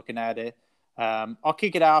I was looking at it. I'll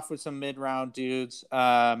kick it off with some mid-round dudes.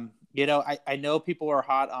 I know people are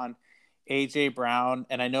hot on A.J. Brown,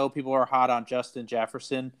 and I know people are hot on Justin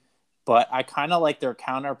Jefferson, but I kind of like their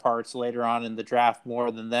counterparts later on in the draft more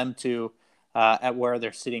than them two at where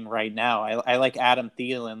they're sitting right now. I like Adam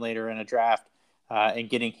Thielen later in a draft and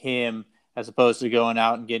getting him as opposed to going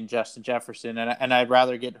out and getting Justin Jefferson. And I'd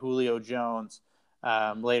rather get Julio Jones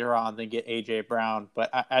later on than get A.J. Brown. But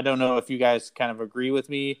I don't know if you guys kind of agree with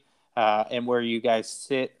me and where you guys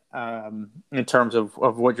sit in terms of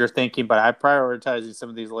what you're thinking. But I'm prioritizing some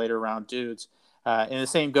of these later round dudes. And the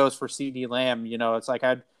same goes for CeeDee Lamb. It's like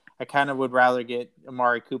I kind of would rather get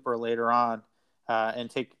Amari Cooper later on and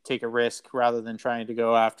take a risk rather than trying to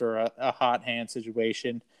go after a hot hand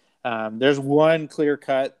situation. There's one clear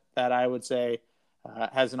cut that I would say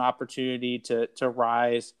has an opportunity to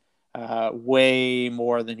rise way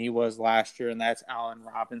more than he was last year, and that's Allen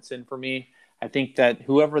Robinson for me. I think that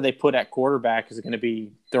whoever they put at quarterback is going to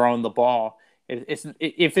be throwing the ball.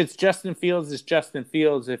 If it's Justin Fields, it's Justin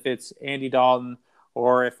Fields. If it's Andy Dalton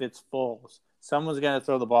or if it's Foles, someone's going to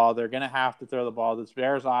throw the ball. They're going to have to throw the ball. This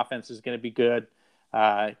Bears offense is going to be good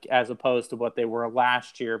as opposed to what they were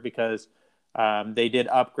last year because they did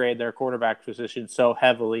upgrade their quarterback position so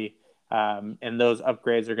heavily, and those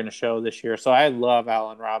upgrades are going to show this year. So I love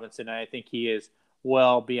Allen Robinson, and I think he is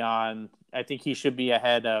well beyond – I think he should be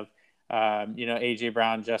ahead of, A.J.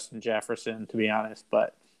 Brown, Justin Jefferson, to be honest.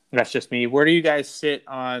 But that's just me. Where do you guys sit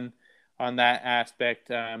on that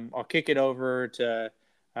aspect? I'll kick it over to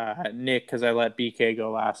Nick because I let BK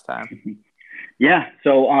go last time. Yeah.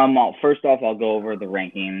 So first off, I'll go over the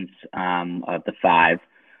rankings of the 5.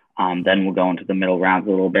 Then we'll go into the middle rounds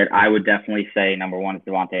a little bit. I would definitely say number 1 is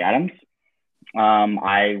Devontae Adams.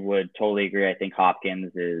 I would totally agree. I think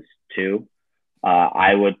Hopkins is 2.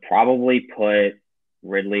 I would probably put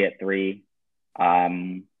Ridley at 3.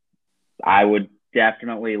 I would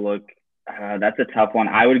definitely look. That's a tough one.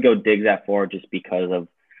 I would go Diggs at 4 just because of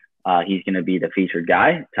he's going to be the featured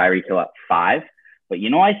guy. Tyreek Hill at 5. But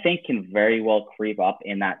I think can very well creep up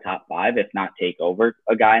in that top 5, if not take over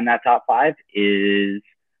a guy in that top 5, is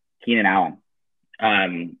Keenan Allen.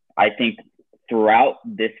 I think throughout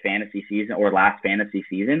this fantasy season or last fantasy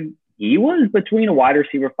season, he was between a wide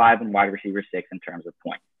receiver 5 and wide receiver 6 in terms of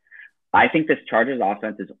points. I think this Chargers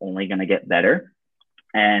offense is only going to get better,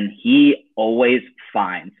 and he always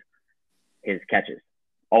finds his catches.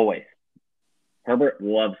 Always. Herbert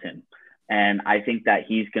loves him. And I think that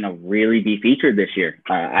he's going to really be featured this year.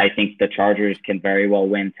 I think the Chargers can very well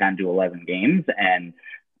win 10 to 11 games, and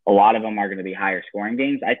a lot of them are going to be higher scoring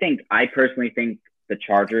games. I personally think the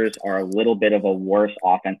Chargers are a little bit of a worse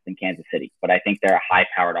offense than Kansas City, but I think they're a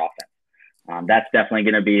high-powered offense. That's definitely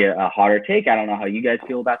going to be a hotter take. I don't know how you guys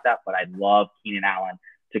feel about that, but I'd love Keenan Allen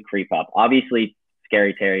to creep up. Obviously,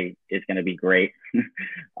 Scary Terry is going to be great.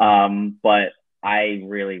 But I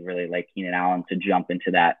really, really like Keenan Allen to jump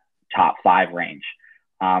into that top 5 range.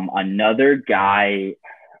 Another guy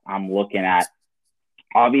I'm looking at,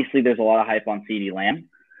 obviously there's a lot of hype on CeeDee Lamb.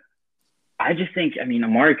 I just think,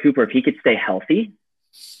 Amari Cooper, if he could stay healthy,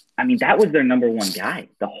 that was their number one guy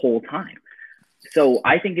the whole time. So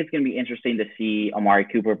I think it's going to be interesting to see Amari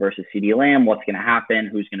Cooper versus CeeDee Lamb, what's going to happen,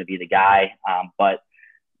 who's going to be the guy. But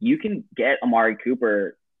you can get Amari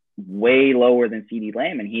Cooper way lower than CeeDee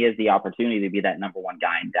Lamb, and he has the opportunity to be that number one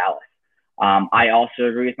guy in Dallas. I also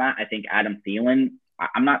agree with Matt. I think Adam Thielen,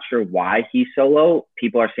 I'm not sure why he's so low.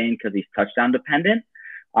 People are saying because he's touchdown dependent.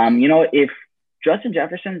 If Justin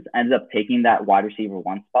Jefferson ends up taking that wide receiver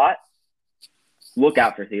 1 spot, look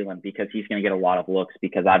out for Thielen because he's going to get a lot of looks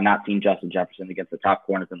because I've not seen Justin Jefferson against the top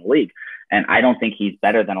corners in the league. And I don't think he's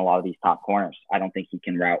better than a lot of these top corners. I don't think he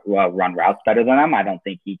can run routes better than them. I don't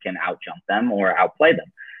think he can out-jump them or outplay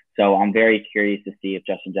them. So I'm very curious to see if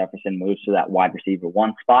Justin Jefferson moves to that wide receiver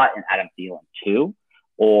 1 spot and Adam Thielen 2,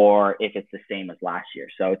 or if it's the same as last year.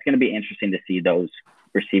 So it's going to be interesting to see those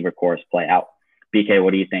receiver cores play out. BK,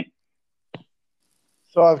 what do you think?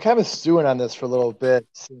 So I'm kind of stewing on this for a little bit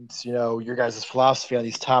since, your guys' philosophy on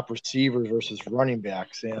these top receivers versus running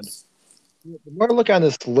backs. And the more I look on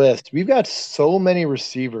this list, we've got so many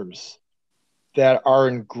receivers that are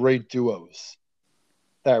in great duos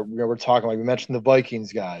that we're talking about. We mentioned the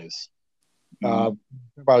Vikings guys. About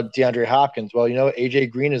DeAndre Hopkins. Well, A.J.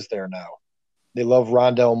 Green is there now. They love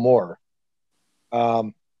Rondale Moore.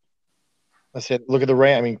 Let's say, look at the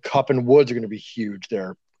Rams. Kupp and Woods are going to be huge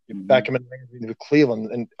there. Beckham and Ramsey,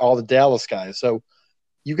 Cleveland, and all the Dallas guys. So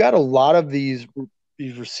you got a lot of these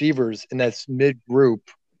receivers in that mid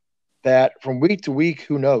group that from week to week,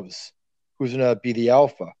 who knows who's going to be the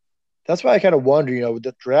alpha. That's why I kind of wonder, with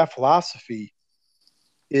the draft philosophy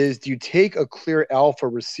is, do you take a clear alpha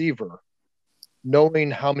receiver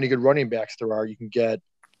knowing how many good running backs there are you can get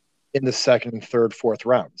in the 2nd, 3rd, 4th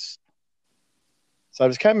rounds? So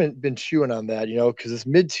I've just kind of been chewing on that, because this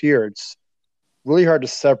mid-tier, it's really hard to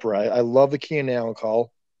separate. I love the Keenan Allen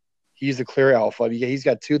call. He's the clear alpha. He's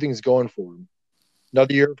got 2 things going for him.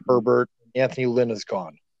 Another year of Herbert. Anthony Lynn is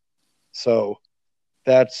gone. So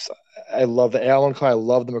I love the Allen call. I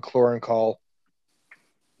love the McLaurin call.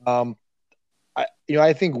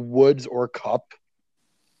 I think Woods or Kupp,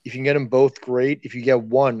 if you can get them both, great. If you get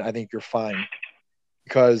one, I think you're fine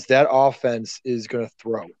because that offense is going to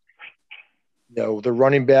throw. The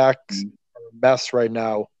running backs are a mess right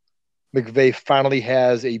now. McVay finally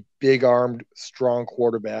has a big-armed, strong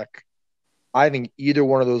quarterback. I think either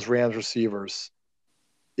one of those Rams receivers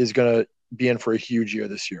is going to be in for a huge year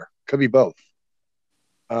this year. Could be both.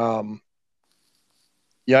 I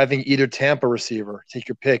think either Tampa receiver, take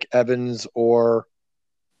your pick, Evans or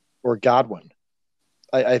Godwin.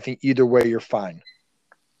 I think either way you're fine.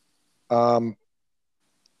 So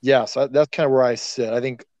that's kind of where I sit. I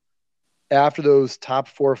think after those top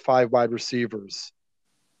 4 or 5 wide receivers,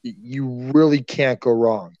 you really can't go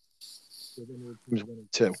wrong. Teams 1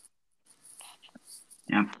 and 2.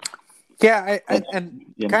 Yeah,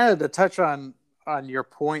 kind of to touch on your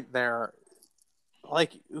point there,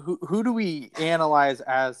 like who do we analyze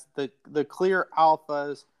as the clear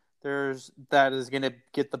alphas? That is going to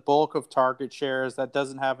get the bulk of target shares that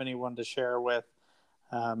doesn't have anyone to share with.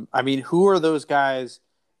 Who are those guys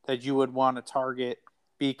that you would want to target?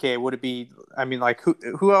 BK, would it be?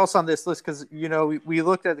 Who else on this list? Because we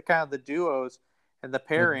looked at kind of the duos and the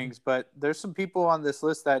pairings, but there's some people on this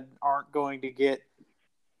list that aren't going to get,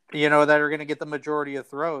 that are going to get the majority of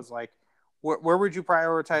throws. Like, where would you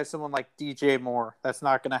prioritize someone like DJ Moore that's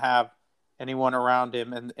not going to have anyone around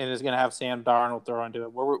him and is going to have Sam Darnold throw into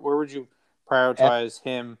it? Where would you prioritize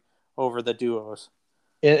him over the duos?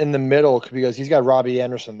 In the middle, because he's got Robbie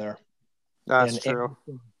Anderson there. That's true.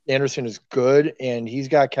 Anderson is good, and he's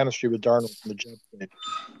got chemistry with Darnold from the Jets. I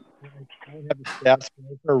don't have the stats,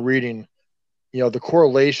 but we're reading, the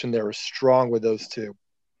correlation there is strong with those two.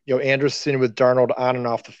 Anderson with Darnold on and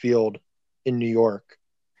off the field in New York.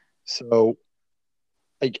 So,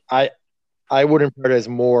 I wouldn't prioritize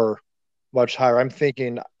Moore much higher. I'm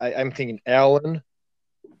thinking Allen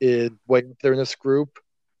is way up there in this group.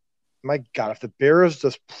 My God, if the Bears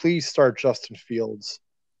just please start Justin Fields,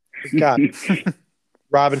 God.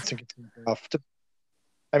 Robinson can take off.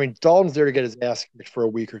 Dalton's there to get his ass kicked for a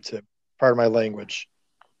week or 2. Part of my language.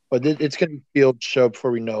 But it's going to be Field show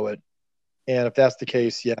before we know it. And if that's the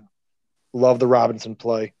case, love the Robinson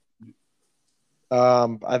play.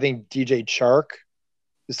 I think DJ Chark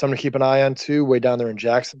is something to keep an eye on, too, way down there in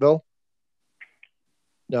Jacksonville.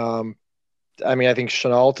 I think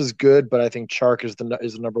Chenault is good, but I think Chark is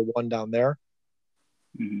the number 1 down there.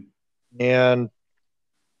 Mm-hmm. And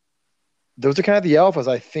those are kind of the alphas,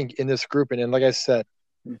 I think, in this group. And like I said,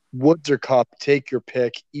 Woods or Cup, take your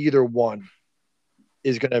pick. Either one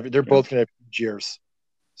is going to – they're both going to have huge years.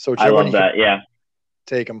 So I love that, yeah.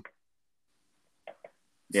 Take them.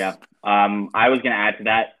 Yeah. I was going to add to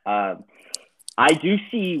that. I do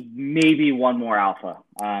see maybe one more alpha.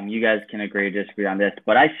 You guys can agree or disagree on this,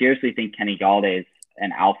 but I seriously think Kenny Galladay is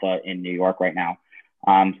an alpha in New York right now.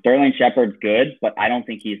 Sterling Shepard's good, but I don't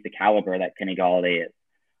think he's the caliber that Kenny Galladay is.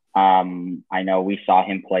 I know we saw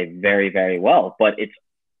him play very, very well, but it's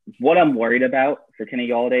what I'm worried about for Kenny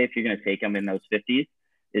Galladay, if you're going to take him in those 50s,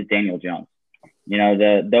 is Daniel Jones. You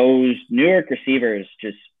know, those New York receivers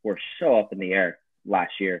just were so up in the air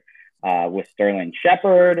last year. With Sterling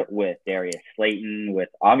Shepard, with Darius Slayton, with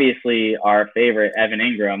obviously our favorite Evan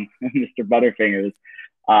Ingram, Mr. Butterfingers.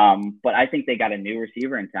 But I think they got a new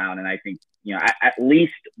receiver in town, and I think, you know, at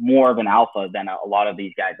least more of an alpha than a lot of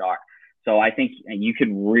these guys are. So I think you could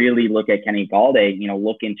really look at Kenny Galladay, you know,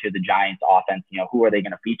 look into the Giants offense, you know, who are they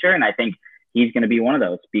going to feature? And I think he's going to be one of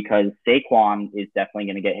those, because Saquon is definitely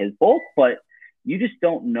going to get his bulk, but you just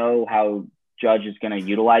don't know how Judge is going to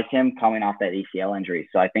utilize him coming off that ACL injury.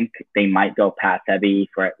 So I think they might go pass heavy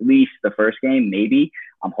for at least the first game, maybe.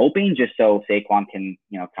 I'm hoping, just so Saquon can,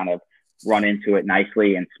 you know, kind of run into it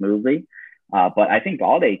nicely and smoothly. But I think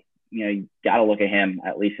Galladay, you know, you got to look at him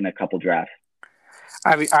at least in a couple drafts.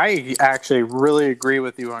 I mean, I actually really agree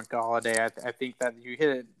with you on Galladay. I think that you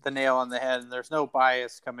hit the nail on the head, and there's no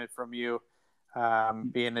bias coming from you,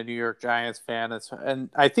 being a New York Giants fan. And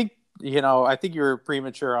I think, you know, I think you were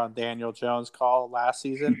premature on Daniel Jones' call last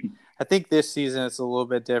season. I think this season it's a little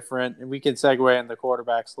bit different, and we can segue in the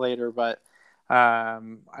quarterbacks later. But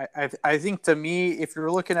I think, to me, if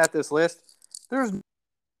you're looking at this list,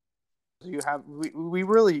 we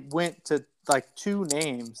really went to like two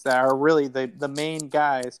names that are really the main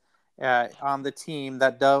guys on the team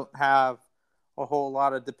that don't have a whole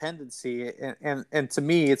lot of dependency. And to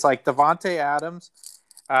me, it's like Devontae Adams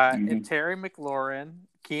and Terry McLaurin,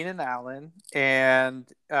 Keenan Allen,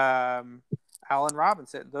 and Allen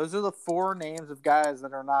Robinson. Those are the four names of guys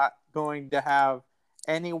that are not going to have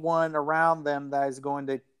anyone around them that is going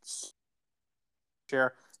to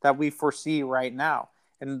share that we foresee right now.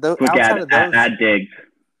 And outside of those, add Diggs.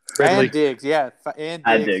 And Diggs, yeah. And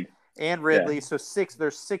Diggs. And Ridley. Yeah. So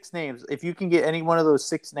there's six names. If you can get any one of those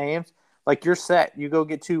six names, like, you're set. You go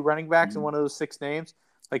get two running backs in one of those six names,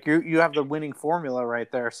 like, you have the winning formula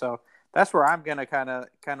right there. So that's where I'm gonna kind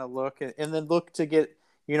of look, and then look to get,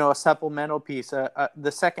 you know, a supplemental piece,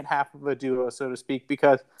 the second half of a duo, so to speak.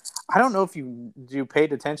 Because I don't know if you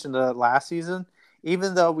paid attention to last season,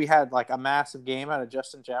 even though we had like a massive game out of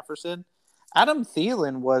Justin Jefferson, Adam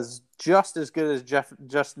Thielen was just as good as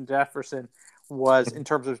Justin Jefferson was in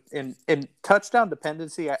terms of in touchdown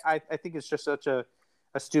dependency. I think it's just such a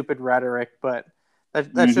stupid rhetoric, but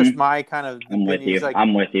that's just my kind of opinion.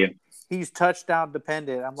 I'm with you. He's touchdown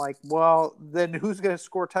dependent. I'm like, well, then who's going to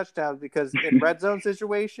score touchdowns? Because in red zone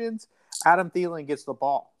situations, Adam Thielen gets the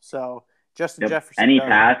ball. So Justin Jefferson. Any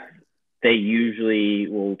pass, they usually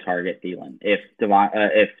will target Thielen. If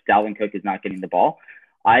Dalvin Cook is not getting the ball,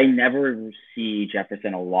 I never see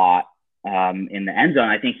Jefferson a lot in the end zone.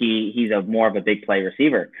 I think he's more of a big play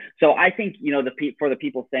receiver. So I think, you know, for the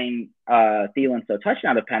people saying Thielen's so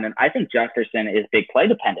touchdown dependent, I think Jefferson is big play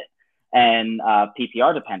dependent and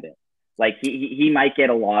PPR dependent. Like, he might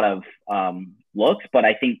get a lot of looks, but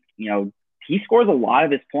I think, you know, he scores a lot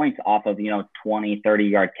of his points off of, you know, 20,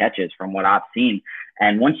 30-yard catches from what I've seen.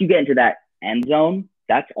 And once you get into that end zone,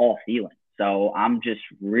 that's all Thielen. So I'm just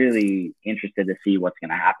really interested to see what's going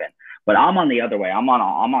to happen. But I'm on the other way. I'm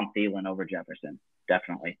on Thielen over Jefferson,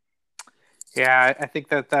 definitely. Yeah, I think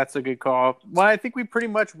that's a good call. Well, I think we pretty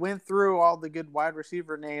much went through all the good wide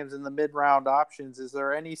receiver names and the mid-round options. Is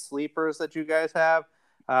there any sleepers that you guys have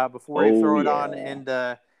before we throw it on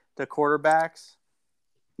into the quarterbacks?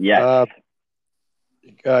 Yeah.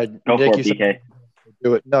 Go Nick, for it, BK.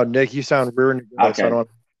 Do it. No, Nick, you sound ruined. Okay. So I don't want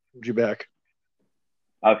to hold you back.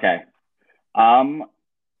 Okay. I'm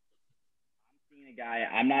seeing a guy.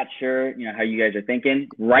 I'm not sure, you know, how you guys are thinking.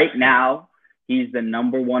 Right now, he's the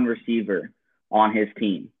number one receiver on his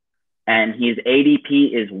team, and his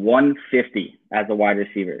ADP is 150 as a wide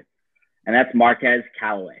receiver, and that's Marquez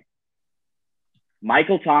Callaway.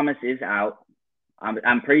 Michael Thomas is out.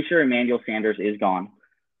 I'm pretty sure Emmanuel Sanders is gone.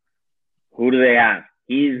 Who do they have?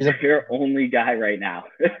 He's their only guy right now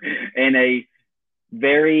in a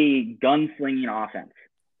very gunslinging offense.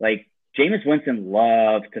 Like, Jameis Winston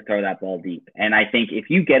loves to throw that ball deep. And I think if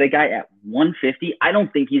you get a guy at 150, I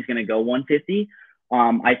don't think he's going to go 150.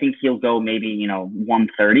 I think he'll go maybe, you know,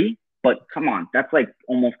 130. But come on, that's like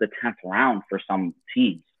almost the 10th round for some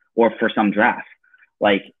teams. or for some drafts.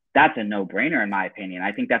 Like, that's a no-brainer in my opinion.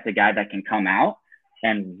 I think that's a guy that can come out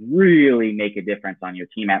and really make a difference on your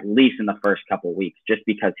team, at least in the first couple of weeks, just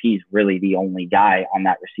because he's really the only guy on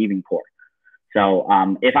that receiving corps.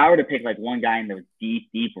 So if I were to pick like one guy in those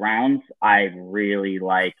deep rounds, I really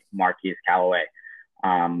like Marquise Callaway.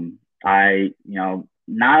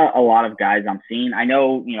 Not a lot of guys I'm seeing. I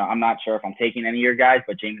know, I'm not sure if I'm taking any of your guys,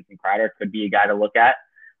 but Jamison Crowder could be a guy to look at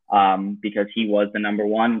because he was the number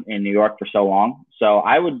one in New York for so long. So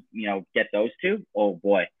I would, get those two. Oh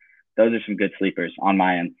boy, those are some good sleepers on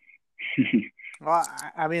my end. Well,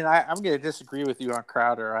 I'm going to disagree with you on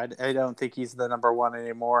Crowder. I don't think he's the number one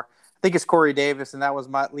anymore. I think it's Corey Davis, and that was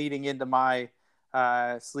my leading into my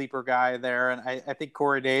sleeper guy there. And I think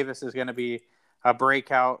Corey Davis is going to be a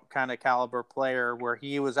breakout kind of caliber player where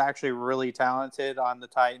he was actually really talented on the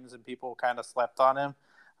Titans, and people kind of slept on him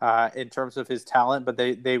in terms of his talent, but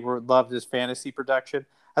they loved his fantasy production.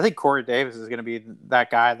 I think Corey Davis is going to be that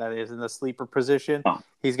guy that is in the sleeper position.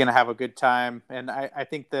 He's going to have a good time. And I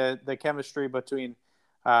think the chemistry between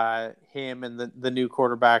him and the new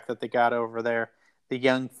quarterback that they got over there, the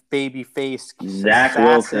young baby face Zach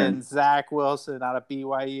Wilson out of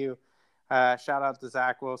BYU. Shout out to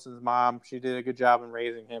Zach Wilson's mom. She did a good job in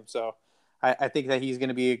raising him. So I think that he's going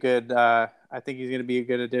to be a good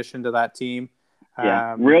addition to that team.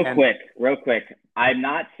 Yeah. Real quick. I'm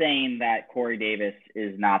not saying that Corey Davis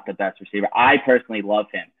is not the best receiver. I personally love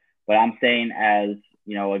him, but I'm saying as,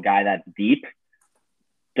 a guy that's deep,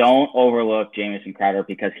 don't overlook Jamison Crowder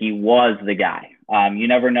because he was the guy. You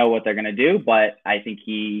never know what they're going to do, but I think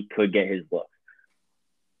he could get his look.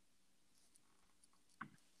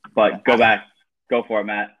 But go for it,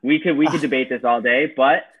 Matt. We could debate this all day,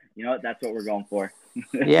 but that's what we're going for.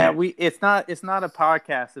 Yeah, it's not a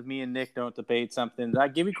podcast if me and Nick don't debate something.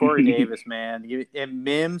 Give me Corey Davis, man. And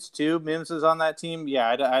Mims too. Mims is on that team. Yeah,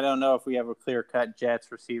 I don't know if we have a clear cut Jets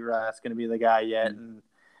receiver that's going to be the guy yet. And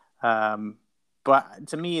but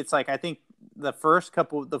to me, it's like I think the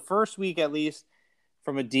first week at least,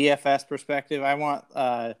 from a DFS perspective, I want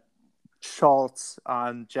Schultz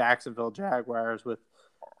on Jacksonville Jaguars with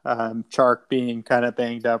Chark being kind of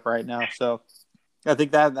banged up right now. So I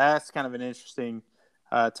think that's kind of an interesting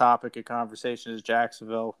topic of conversation is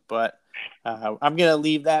Jacksonville, but I'm going to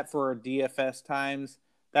leave that for DFS times.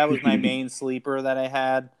 That was my main sleeper that I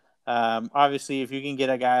had. Obviously, if you can get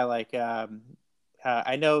a guy like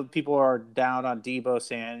I know people are down on Deebo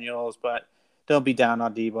Samuels, but don't be down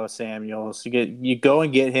on Deebo Samuels. You go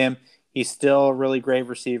and get him. He's still a really great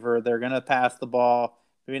receiver. They're going to pass the ball,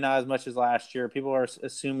 maybe not as much as last year. People are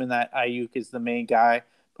assuming that Ayuk is the main guy.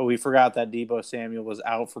 But we forgot that Deebo Samuel was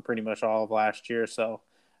out for pretty much all of last year. So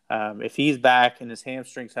if he's back and his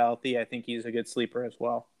hamstring's healthy, I think he's a good sleeper as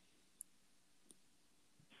well.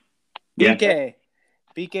 Yeah.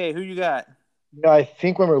 BK, who you got? I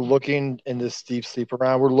think when we're looking in this deep sleeper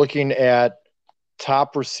round, we're looking at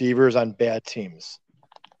top receivers on bad teams.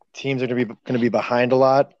 Teams are going to be behind a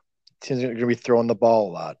lot. Teams are going to be throwing the ball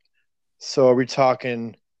a lot. So are we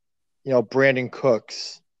talking, Brandon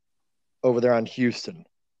Cooks over there on Houston?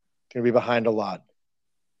 Going to be behind a lot.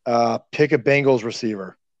 Pick a Bengals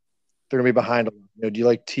receiver. They're going to be behind a lot. Do you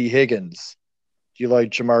like T. Higgins? Do you like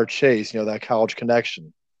Jamar Chase? That college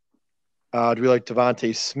connection. Do we like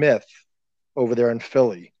Devontae Smith over there in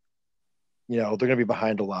Philly? They're going to be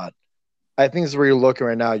behind a lot. I think this is where you're looking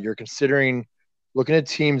right now. You're looking at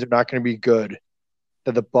teams that are not going to be good,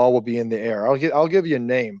 that the ball will be in the air. I'll give you a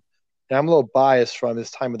name. And I'm a little biased from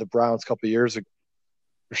his time with the Browns a couple of years ago.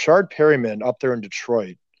 Rashard Perryman up there in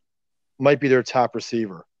Detroit might be their top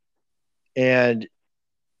receiver. And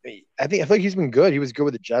I feel like he's been good. He was good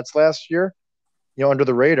with the Jets last year, under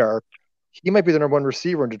the radar. He might be the number one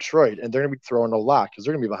receiver in Detroit, and they're going to be throwing a lot because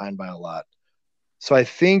they're going to be behind by a lot. So I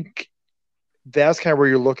think that's kind of where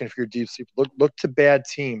you're looking for your deep sleep. Look to bad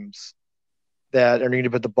teams that are going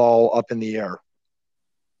to put the ball up in the air.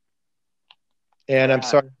 And I'm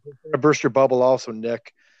sorry, I'm going to burst your bubble also,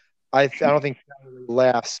 Nick. I don't think that will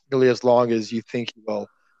last nearly as long as you think he will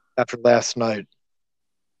after last night.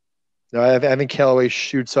 I think Callaway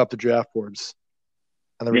shoots up the draft boards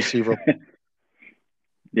on the receiver.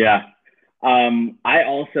 Yeah. I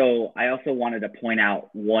also wanted to point out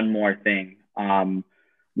one more thing.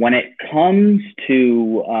 When it comes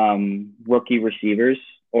to rookie receivers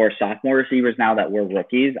or sophomore receivers now that we're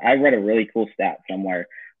rookies, I read a really cool stat somewhere.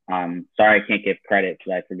 Sorry, I can't give credit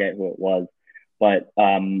because I forget who it was. But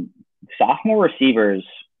sophomore receivers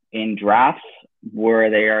in drafts where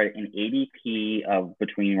they are in ADP of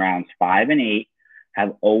between rounds 5 and 8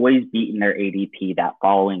 have always beaten their ADP that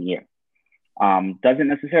following year. Doesn't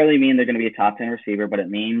necessarily mean they're going to be a top 10 receiver, but it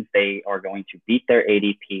means they are going to beat their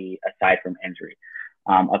ADP aside from injury.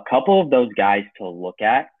 A couple of those guys to look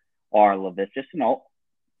at are Laviska Shenault.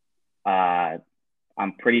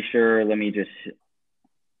 I'm pretty sure, let me just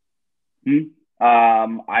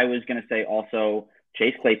I was going to say also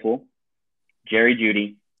Chase Claypool, Jerry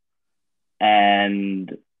Jeudy,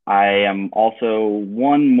 and I am also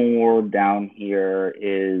one more down here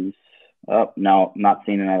is no, not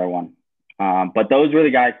seeing another one. But those were the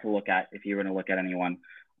guys to look at if you were going to look at anyone.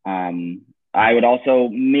 I would also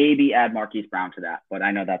maybe add Marquise Brown to that, but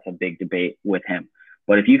I know that's a big debate with him.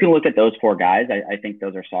 But if you can look at those four guys, I think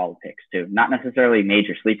those are solid picks too. Not necessarily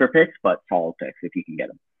major sleeper picks, but solid picks if you can get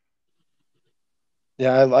them.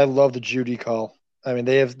 Yeah, I love the Jeudy call. I mean,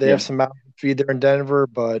 they have some mouth to feed there in Denver,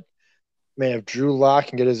 but man, if Drew Lock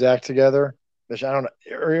can get his act together, which I don't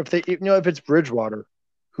know, or if it's Bridgewater,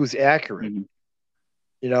 who's accurate,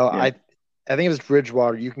 I think if it's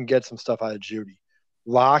Bridgewater, you can get some stuff out of Jeudy.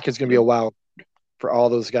 Lock is going to be a wild for all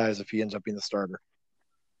those guys if he ends up being the starter.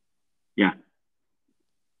 Yeah.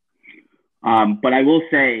 But I will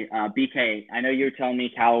say, BK, I know you were telling me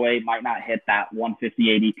Callaway might not hit that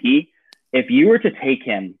 150 ADP. If you were to take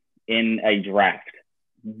him in a draft,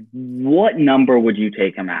 what number would you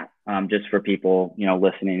take him at? Just for people,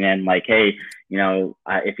 listening in, like, hey,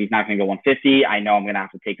 if he's not going to go 150, I know I'm going to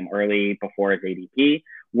have to take him early before his ADP.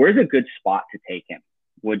 Where's a good spot to take him,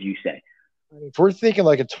 would you say? If we're thinking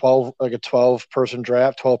like a 12-person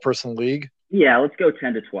draft, 12-person league. Yeah, let's go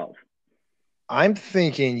 10 to 12. I'm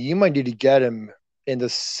thinking you might need to get him in the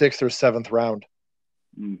 6th or 7th round.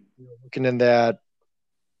 Looking in that,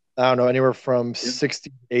 I don't know, anywhere from 60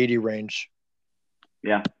 to 80 range.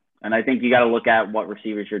 Yeah. And I think you got to look at what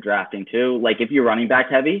receivers you're drafting too. Like if you're running back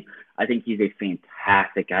heavy, I think he's a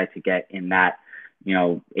fantastic guy to get in that,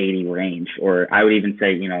 80 range, or I would even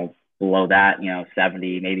say, below that,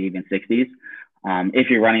 70, maybe even 60s. If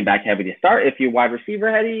you're running back heavy to start, if you're wide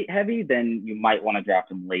receiver heavy, then you might want to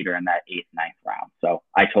draft him later in that 8th, 9th round. So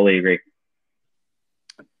I totally agree.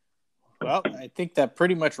 Well, I think that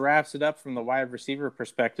pretty much wraps it up from the wide receiver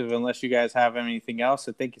perspective. Unless you guys have anything else,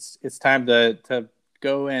 I think it's time to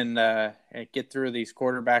go and get through these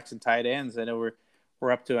quarterbacks and tight ends. I know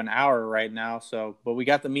we're up to an hour right now, but we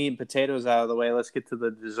got the meat and potatoes out of the way. Let's get to the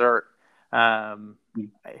dessert.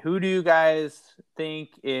 Who do you guys think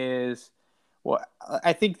is? Well,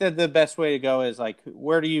 I think that the best way to go is like,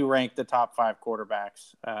 where do you rank the top 5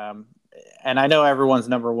 quarterbacks? And I know everyone's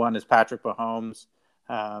number one is Patrick Mahomes.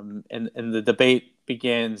 And the debate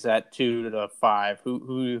begins at 2 to 5.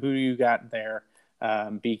 Who do you got there,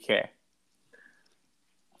 BK?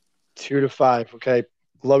 2 to 5. Okay,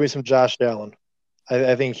 love me some Josh Allen.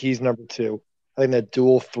 I think he's number 2. I think that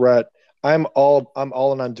dual threat. I'm all in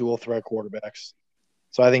on dual threat quarterbacks.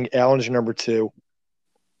 So I think Allen's your number 2.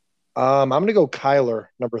 I'm going to go Kyler,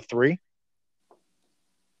 number 3.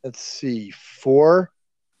 Let's see, 4.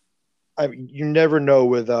 You never know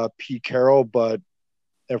with Pete Carroll, but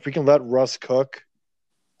if we can let Russ cook,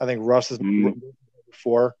 I think Russ is number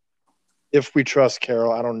 4. If we trust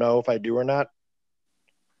Carroll, I don't know if I do or not.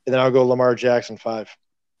 And then I'll go Lamar Jackson, 5.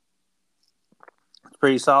 It's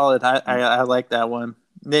pretty solid. I like that one.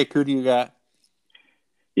 Nick, who do you got?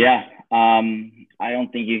 Yeah, I don't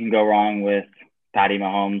think you can go wrong with Patty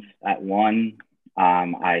Mahomes at 1.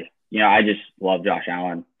 I just love Josh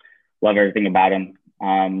Allen. Love everything about him.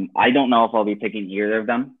 I don't know if I'll be picking either of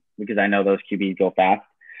them because I know those QBs go fast.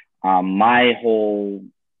 My whole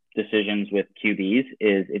decisions with QBs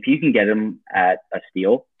is if you can get them at a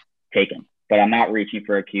steal, take them. But I'm not reaching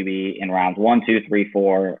for a QB in rounds 1, 2, 3,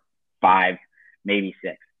 4, 5, maybe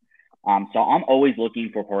 6. So I'm always looking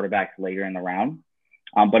for quarterbacks later in the round.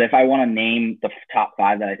 But if I want to name the top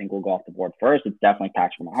 5 that I think will go off the board first, it's definitely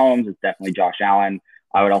Patrick Mahomes. It's definitely Josh Allen.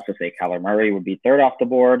 I would also say Kyler Murray would be 3rd off the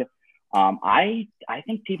board. I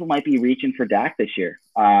think people might be reaching for Dak this year.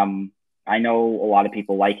 I know a lot of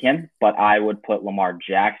people like him, but I would put Lamar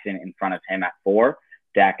Jackson in front of him at 4,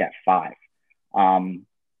 Dak at 5.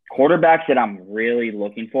 Quarterbacks that I'm really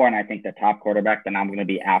looking for, and I think the top quarterback that I'm going to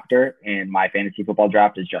be after in my fantasy football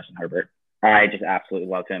draft is Justin Herbert. I just absolutely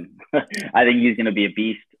love him. I think he's going to be a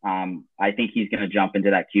beast. I think he's going to jump into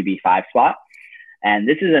that QB5 spot. And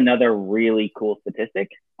this is another really cool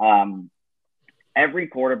statistic. Every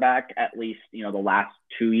quarterback, at least, the last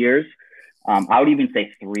 2 years, I would even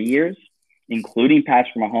say 3 years, including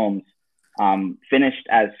Patrick Mahomes, finished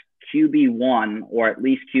as QB1 or at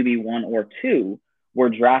least QB1 or 2 were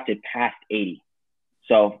drafted past 80.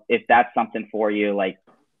 So if that's something for you, like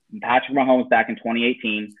Patrick Mahomes back in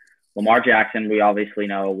 2018, Lamar Jackson, we obviously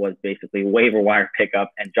know, was basically a waiver wire pickup,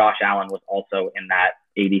 and Josh Allen was also in that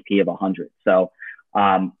ADP of 100. So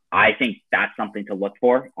I think that's something to look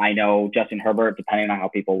for. I know Justin Herbert, depending on how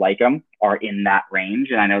people like him, are in that range.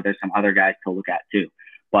 And I know there's some other guys to look at too.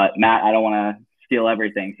 But Matt, I don't want to steal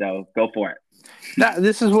everything, so go for it.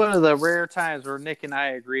 This is one of the rare times where Nick and I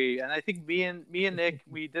agree, and I think me and Nick,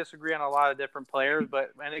 we disagree on a lot of different players,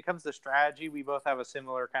 but when it comes to strategy, we both have a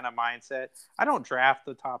similar kind of mindset. I don't draft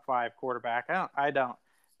the top 5 quarterback. I don't.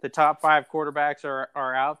 The top 5 quarterbacks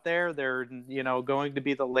are out there. They're going to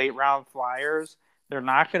be the late round flyers. They're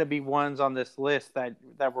not going to be ones on this list that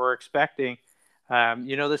we're expecting.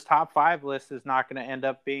 This top 5 list is not going to end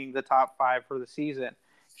up being the top 5 for the season.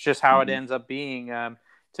 It's just how it ends up being.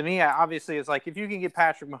 To me, obviously, it's like if you can get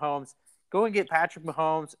Patrick Mahomes, go and get Patrick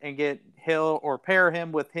Mahomes and get Hill or pair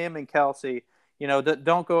him with him and Kelsey.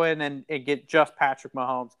 Don't go in and get just Patrick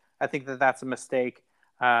Mahomes. I think that's a mistake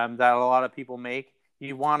that a lot of people make.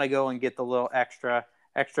 You want to go and get the little extra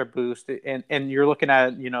boost. And you're looking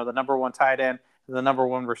at, the number 1 tight end, the number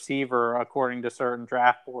 1 receiver, according to certain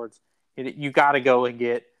draft boards. You got to go and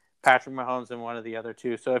get Patrick Mahomes and one of the other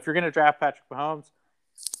two. So if you're going to draft Patrick Mahomes,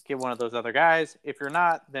 get one of those other guys. If you're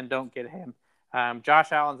not, then don't get him.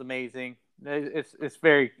 Josh Allen's amazing. It's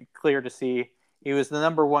very clear to see. He was the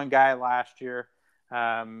number 1 guy last year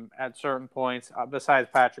at certain points, besides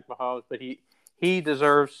Patrick Mahomes, but he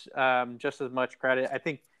deserves just as much credit. I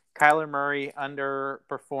think Kyler Murray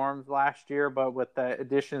underperformed last year, but with the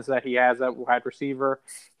additions that he has at wide receiver,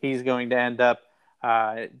 he's going to end up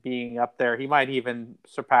being up there. He might even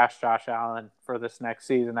surpass Josh Allen for this next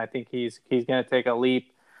season. I think he's going to take a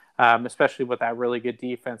leap, especially with that really good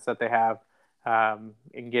defense that they have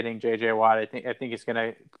in getting J.J. Watt. I think it's going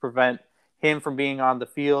to prevent him from being on the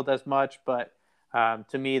field as much, but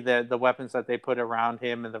to me, the weapons that they put around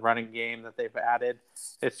him and the running game that they've added,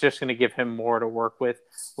 it's just going to give him more to work with.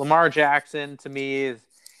 Lamar Jackson, to me,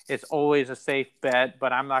 it's always a safe bet,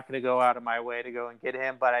 but I'm not going to go out of my way to go and get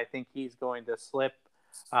him. But I think he's going to slip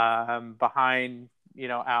behind,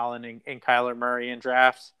 Allen and Kyler Murray in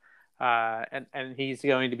drafts, and he's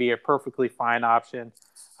going to be a perfectly fine option.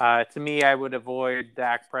 To me, I would avoid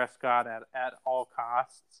Dak Prescott at all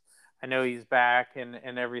costs. I know he's back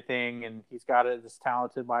and everything, and he's got this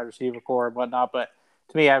talented wide receiver core and whatnot, but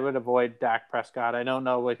to me, I would avoid Dak Prescott. I don't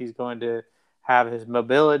know what he's going to have, his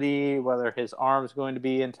mobility, whether his arm's going to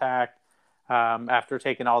be intact after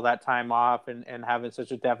taking all that time off and having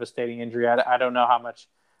such a devastating injury. I don't know how much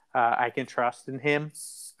I can trust in him.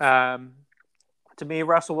 To me,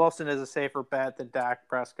 Russell Wilson is a safer bet than Dak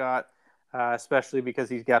Prescott, especially because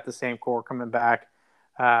he's got the same core coming back.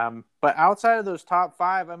 But outside of those top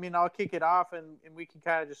 5, I'll kick it off and we can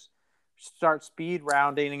kind of just start speed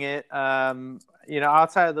rounding it.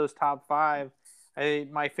 Outside of those top 5,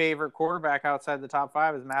 my favorite quarterback outside the top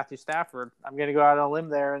 5 is Matthew Stafford. I'm going to go out on a limb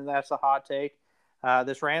there, and that's a hot take.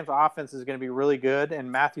 This Rams offense is going to be really good,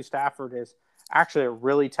 and Matthew Stafford is actually a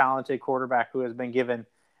really talented quarterback who has been given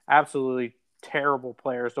absolutely terrible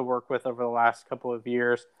players to work with over the last couple of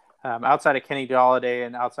years. Outside of Kenny Golladay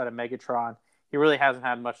and outside of Megatron, he really hasn't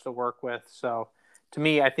had much to work with. So to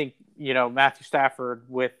me, I think, Matthew Stafford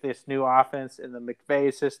with this new offense in the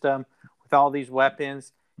McVay system, with all these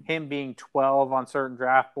weapons, him being 12 on certain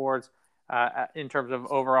draft boards in terms of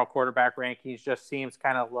overall quarterback rankings just seems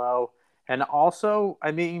kind of low. And also,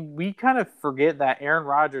 we kind of forget that Aaron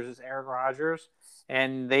Rodgers is Aaron Rodgers,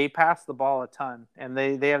 and they pass the ball a ton. And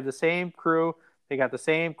they have the same crew. They got the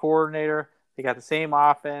same coordinator. They got the same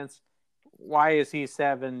offense. Why is he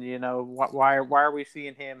 7? Why are we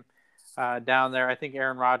seeing him down there? I think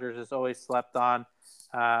Aaron Rodgers is always slept on.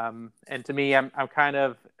 And to me, I'm kind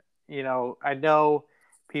of, I know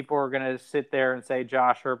people are going to sit there and say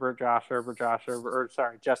Justin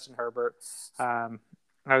Herbert.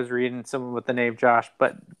 I was reading someone with the name Josh,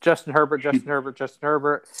 but Justin Herbert.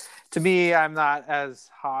 To me, I'm not as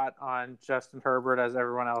hot on Justin Herbert as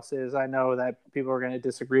everyone else is. I know that people are going to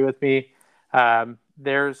disagree with me.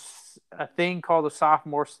 There's a thing called a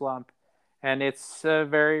sophomore slump, and it's a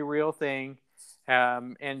very real thing.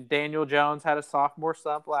 And Daniel Jones had a sophomore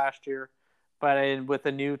slump last year, but with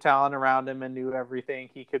a new talent around him and new everything,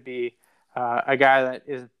 he could be a guy that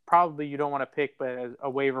is probably you don't want to pick, but a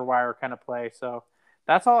waiver wire kind of play. So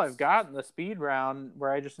that's all I've got in the speed round,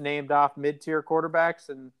 where I just named off mid-tier quarterbacks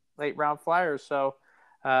and late round flyers. So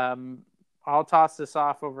I'll toss this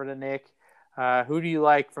off over to Nick. Who do you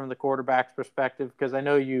like from the quarterback's perspective? Because I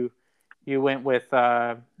know you went with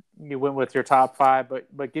your top 5,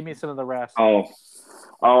 but give me some of the rest. Oh,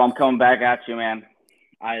 I'm coming back at you, man.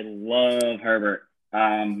 I love Herbert.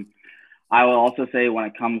 I will also say when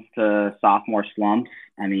it comes to sophomore slumps,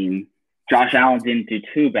 Josh Allen didn't do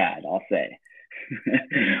too bad, I'll say.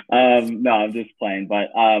 No, I'm just playing, but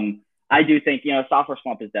I do think sophomore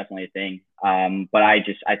slump is definitely a thing. But I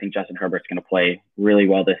think Justin Herbert's going to play really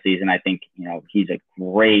well this season. I think he's a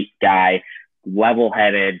great guy,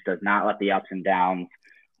 level-headed, does not let the ups and downs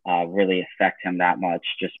really affect him that much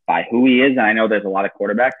just by who he is. And I know there's a lot of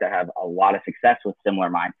quarterbacks that have a lot of success with similar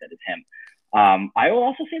mindset as him. I will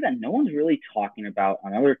also say that no one's really talking about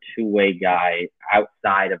another two-way guy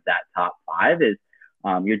outside of that top five. Is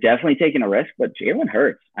you're definitely taking a risk, but Jalen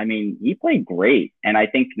Hurts, I mean, he played great. And I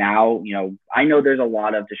think now, I know there's a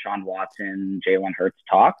lot of Deshaun Watson, Jalen Hurts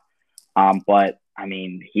talk, but I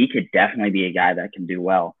mean, he could definitely be a guy that can do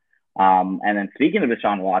well. And then speaking of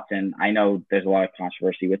Deshaun Watson, I know there's a lot of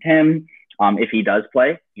controversy with him. If he does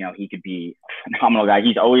play, he could be a phenomenal guy.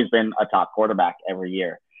 He's always been a top quarterback every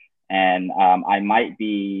year. And I might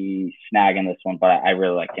be snagging this one, but I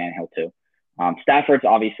really like Tannehill too. Stafford's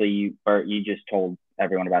obviously, Bert, you just told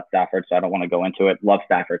everyone about Stafford, so I don't want to go into it. Love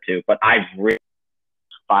Stafford too, but I've really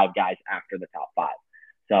five guys after the top five.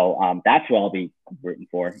 So that's who I'll be rooting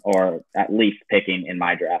for, or at least picking in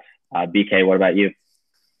my draft. BK, what about you?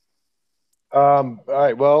 All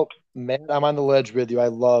right. Well, man, I'm on the ledge with you. I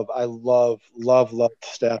love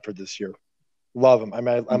Stafford this year. Love him. I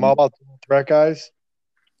mean, I'm all about threat guys,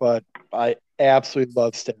 but I absolutely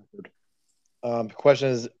love Stafford. The question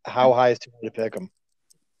is, how high is too high to pick him?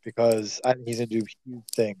 Because I think he's going to do huge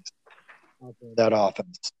things with that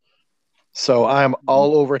offense. So I'm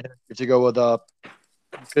all over him to go with a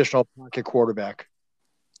traditional pocket quarterback.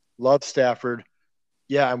 Love Stafford.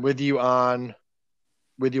 Yeah, I'm with you on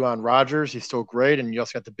Rodgers. He's still great, and you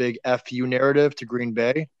also got the big FU narrative to Green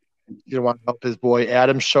Bay. You don't want to help his boy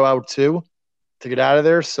Adams show out too to get out of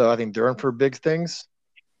there. So I think they're in for big things.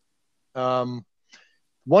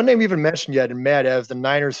 One name we haven't mentioned yet, and Matt, as the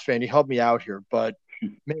Niners fan, he helped me out here, but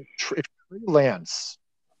man, if Trey Lance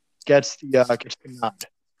gets the nod,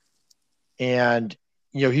 and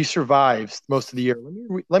he survives most of the year.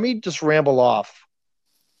 Let me just ramble off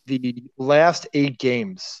the last 8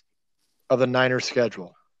 games of the Niners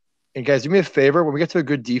schedule. And guys, do me a favor, when we get to a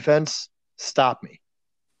good defense, stop me.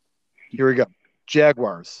 Here we go.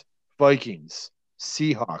 Jaguars, Vikings,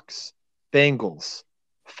 Seahawks, Bengals,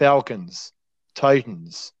 Falcons,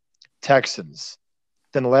 Titans, Texans.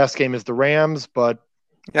 Then the last game is the Rams, but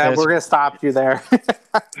yeah, we're going to stop you there.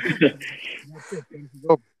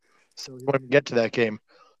 So we want to get to that game.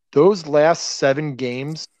 Those last 7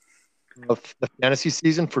 games of the fantasy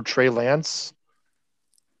season for Trey Lance,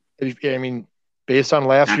 I mean, based on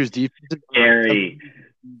last year's defense. Scary.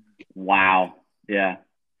 Wow. Yeah.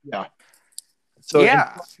 Yeah. So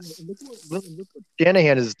yeah. Look what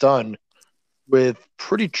Shanahan has done with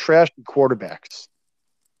pretty trashy quarterbacks.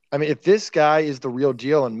 I mean, if this guy is the real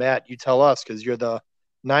deal, and Matt, you tell us because you're the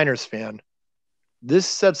Niners fan, this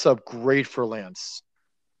sets up great for Lance.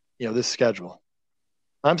 This schedule.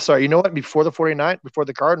 I'm sorry. You know what? Before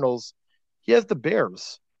the Cardinals, he has the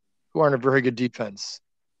Bears, who aren't a very good defense.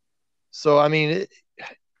 So, I mean,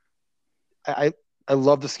 I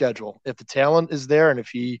love the schedule. If the talent is there and if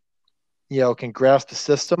he, can grasp the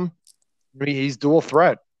system, he's dual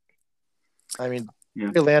threat. I mean,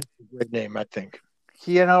 Lance is a great name, I think.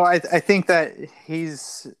 I think that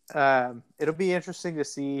he's it'll be interesting to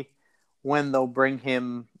see when they'll bring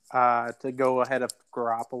him to go ahead of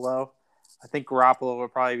Garoppolo. I think Garoppolo will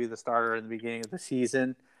probably be the starter in the beginning of the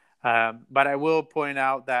season. But I will point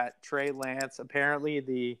out that Trey Lance, apparently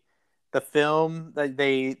the film that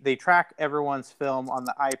they track everyone's film on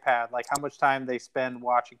the iPad, like how much time they spend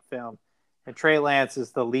watching film. And Trey Lance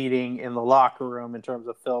is the leading in the locker room in terms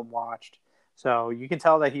of film watched. So you can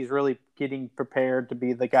tell that he's really getting prepared to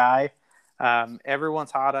be the guy.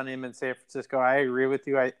 Everyone's hot on him in San Francisco. I agree with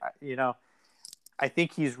you. I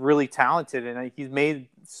think he's really talented, and he's made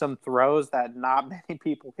some throws that not many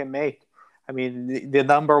people can make. I mean, the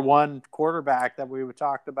number one quarterback that we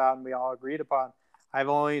talked about and we all agreed upon, I've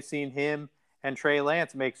only seen him and Trey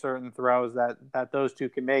Lance make certain throws that those two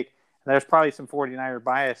can make. And there's probably some 49er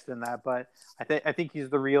bias in that, but I think he's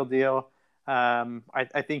the real deal.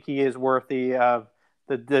 I think he is worthy of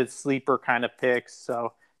the sleeper kind of picks.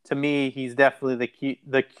 So to me, he's definitely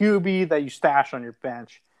the QB that you stash on your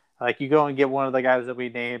bench. Like you go and get one of the guys that we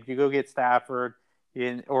named. You go get Stafford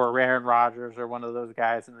or Aaron Rodgers or one of those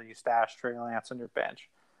guys, and then you stash Trey Lance on your bench.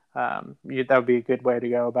 That would be a good way to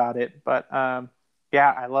go about it. But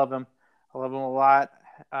yeah, I love him. I love him a lot.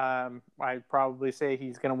 I'd probably say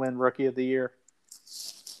he's going to win Rookie of the Year.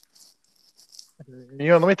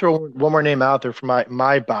 Let me throw one more name out there for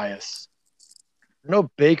my bias. I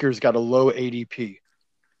know Baker's got a low ADP.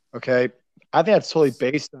 Okay, I think that's totally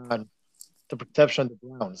based on the perception of the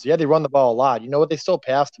Browns. Yeah, they run the ball a lot. You know what? They still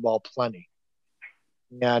pass the ball plenty.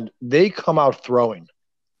 and they come out throwing.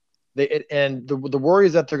 The worry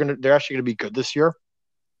is that they're actually gonna be good this year,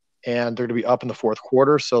 and they're gonna be up in the fourth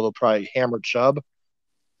quarter, so they'll probably hammer Chubb.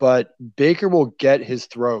 But Baker will get his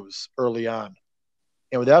throws early on,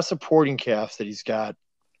 and with that supporting cast that he's got,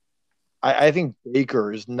 I think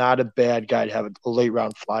Baker is not a bad guy to have a late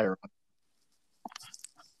round flyer on.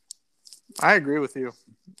 I agree with you.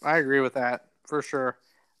 I agree with that for sure.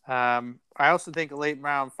 I also think a late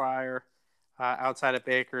round flyer outside of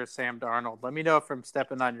Baker is Sam Darnold. Let me know if I'm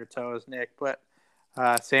stepping on your toes, Nick, but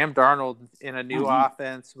Sam Darnold in a new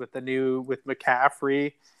offense with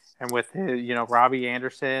McCaffrey and with his, Robbie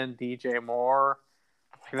Anderson, DJ Moore,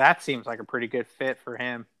 that seems like a pretty good fit for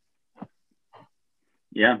him.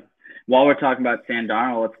 Yeah. While we're talking about Sam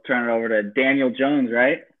Darnold, let's turn it over to Daniel Jones,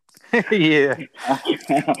 right? Yeah.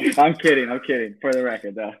 I'm kidding. For the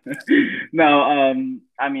record, though. No,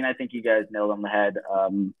 I mean, I think you guys nailed on the head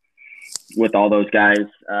with all those guys.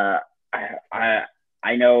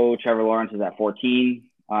 I know Trevor Lawrence is at 14.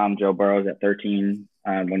 Joe Burrow's at 13.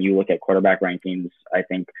 When you look at quarterback rankings, I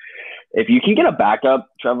think if you can get a backup,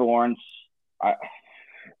 Trevor Lawrence,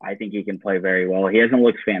 I think he can play very well. He hasn't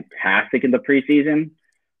looked fantastic in the preseason,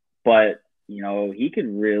 but he could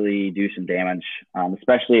really do some damage,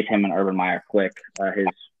 especially if him and Urban Meyer click his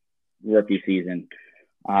rookie season.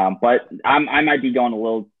 But I might be going a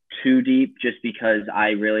little too deep just because I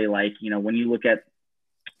really like, when you look at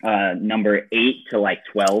number 8 to like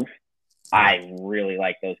 12, I really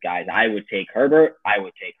like those guys. I would take Herbert, I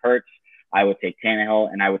would take Hurts, I would take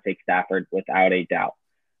Tannehill, and I would take Stafford without a doubt.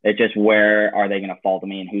 It's just where are they going to fall to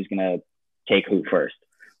me and who's going to take who first,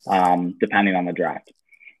 depending on the draft.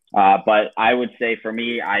 But I would say for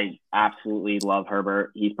me, I absolutely love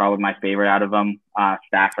Herbert. He's probably my favorite out of them.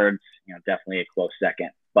 Stafford's, definitely a close second.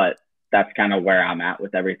 But that's kind of where I'm at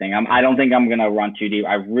with everything. I don't think I'm going to run too deep.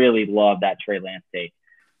 I really love that Trey Lance take,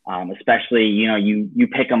 especially you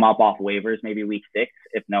pick him up off waivers maybe week 6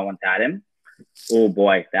 if no one's had him. Oh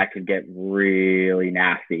boy, that could get really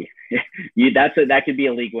nasty. That could be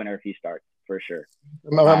a league winner if he starts for sure.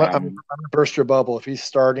 I'm gonna burst your bubble. If he's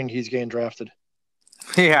starting, he's getting drafted.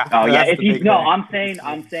 Yeah. Oh yeah. I'm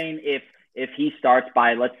saying if he starts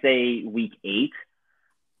by, let's say, week 8,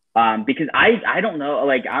 because I don't know.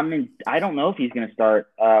 I don't know if he's going to start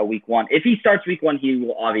week 1. If he starts week 1, he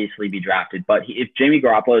will obviously be drafted. But if Jimmy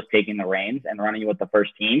Garoppolo is taking the reins and running with the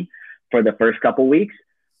first team for the first couple weeks,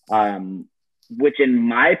 which in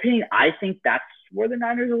my opinion, I think that's where the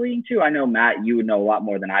Niners are leading to. I know, Matt, you would know a lot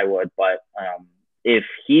more than I would, but if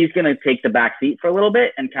he's going to take the back seat for a little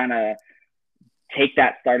bit and kind of take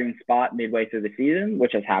that starting spot midway through the season,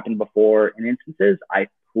 which has happened before in instances, I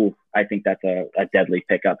think that's a deadly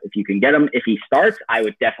pickup. If you can get him, if he starts, I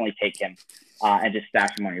would definitely take him and just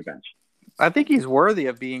stash him on your bench. I think he's worthy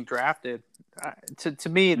of being drafted. To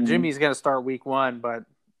me, Jimmy's going to start week 1, but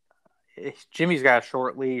Jimmy's got a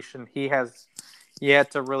short leash, and he has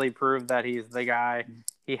yet to really prove that he's the guy.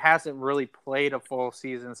 He hasn't really played a full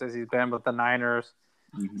season since he's been with the Niners.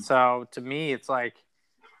 Mm-hmm. So to me, it's like,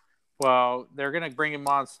 well, they're going to bring him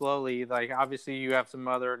on slowly. Like, obviously, you have some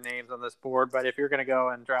other names on this board, but if you're going to go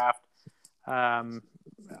and draft, a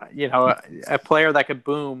player that could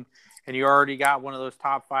boom, and you already got one of those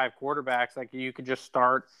top 5 quarterbacks, like you could just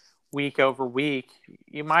start week over week.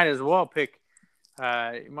 You might as well pick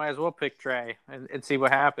Trey and see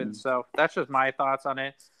what happens. So that's just my thoughts on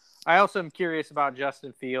it. I also am curious about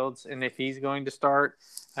Justin Fields and if he's going to start.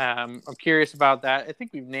 I'm curious about that. I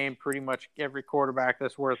think we've named pretty much every quarterback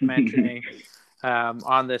that's worth mentioning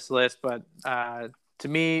on this list. But to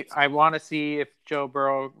me, I want to see if Joe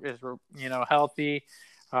Burrow is, healthy.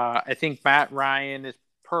 I think Matt Ryan is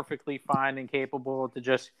perfectly fine and capable to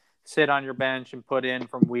just sit on your bench and put in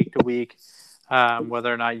from week to week.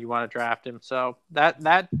 Whether or not you want to draft him. So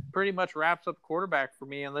that pretty much wraps up quarterback for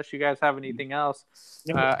me, unless you guys have anything else.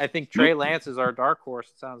 I think Trey Lance is our dark horse,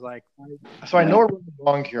 it sounds like. So I know we're really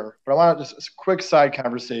wrong here, but I want to just a quick side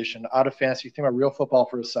conversation out of fantasy. Think about real football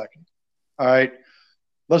for a second. All right.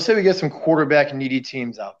 Let's say we get some quarterback needy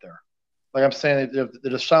teams out there. Like I'm saying, the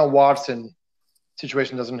Deshaun Watson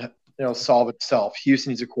situation doesn't solve itself.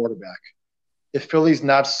 Houston needs a quarterback. If Philly's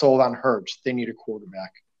not sold on Hurts, they need a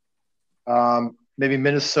quarterback. Maybe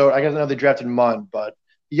Minnesota. I guess I know they drafted Munn, but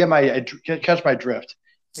you catch my drift.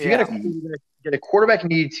 If you get a quarterback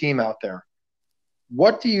needy team out there,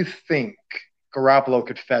 what do you think Garoppolo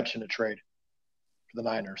could fetch in a trade for the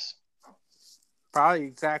Niners? Probably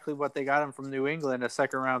exactly what they got him from New England, a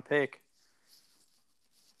 2nd-round pick.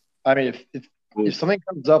 I mean, if something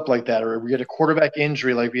comes up like that, or we get a quarterback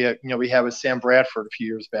injury like we had with Sam Bradford a few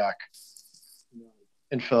years back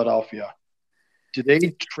in Philadelphia. do they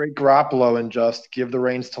trade Garoppolo and just give the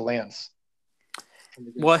reins to Lance?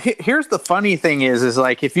 Well, here's the funny thing is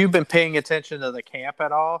like if you've been paying attention to the camp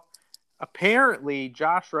at all, apparently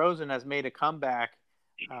Josh Rosen has made a comeback,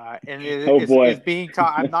 and is being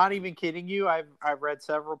taught. I'm not even kidding you. I've read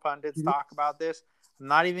several pundits talk about this. I'm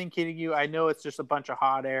not even kidding you. I know it's just a bunch of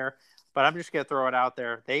hot air, but I'm just gonna throw it out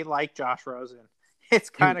there. They like Josh Rosen. It's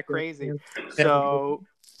kind of crazy. So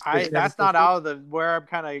that's not out of the where I'm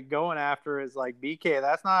kind of going after is like BK.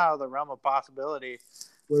 That's not out of the realm of possibility.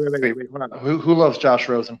 Wait. Hold on. Who loves Josh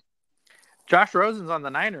Rosen? Josh Rosen's on the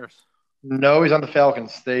Niners. No, he's on the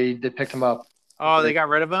Falcons. They picked him up. Oh, they got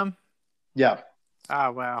rid of him? Yeah.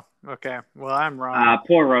 Oh, wow. Okay. Well, I'm wrong.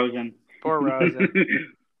 Poor Rosen. Poor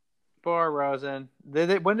Rosen. Poor Rosen.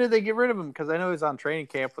 When did they get rid of him? Because I know he's on training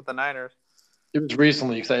camp with the Niners. It was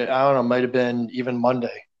recently. Because I don't know. It might have been even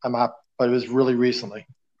Monday. But it was really recently.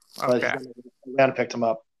 Okay. Atlanta picked him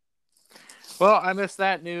up. Well, I missed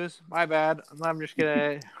that news. My bad. I'm just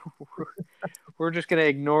gonna. We're just gonna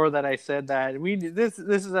ignore that I said that. This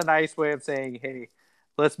is a nice way of saying, hey,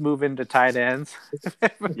 let's move into tight ends.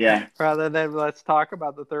 Yeah. Rather than let's talk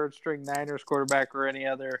about the third string Niners quarterback or any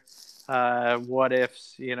other what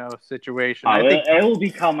ifs, situation. It will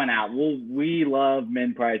be coming out. We love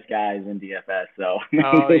min price guys in DFS, so.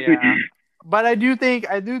 Oh yeah. But I do think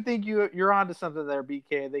you're onto something there,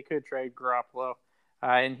 BK. They could trade Garoppolo.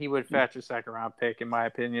 And he would fetch a second-round pick, in my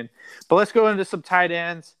opinion. But let's go into some tight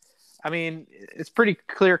ends. I mean, it's pretty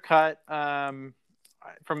clear-cut from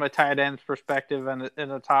a tight end's perspective in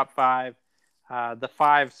the top five. The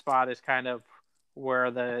 5 spot is kind of where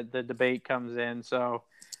the debate comes in. So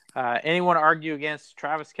anyone argue against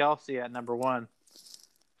Travis Kelce at number 1?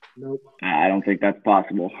 Nope. I don't think that's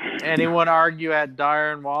possible. Anyone argue at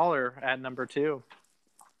Darren Waller at number 2?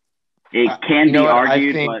 It can be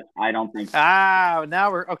argued, but I don't think so.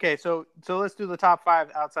 Now we're okay. So let's do the top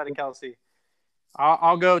 5 outside of Kelce.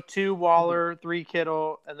 I'll go 2 Waller, 3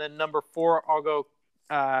 Kittle, and then number 4 I'll go.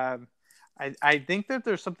 I think that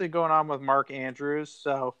there's something going on with Mark Andrews.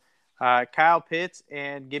 So Kyle Pitts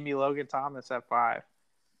and give me Logan Thomas at 5.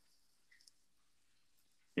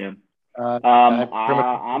 Yeah.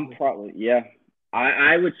 I'm probably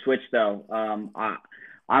I would switch though.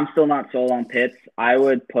 I'm still not sold on Pitts. I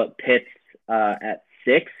would put Pitts at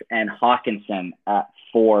 6 and Hawkinson at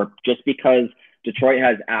 4 just because Detroit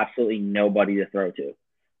has absolutely nobody to throw to.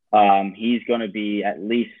 He's going to be at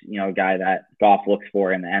least, a guy that Goff looks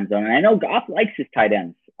for in the end zone. And I know Goff likes his tight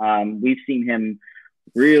ends. We've seen him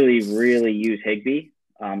really, really use Higbee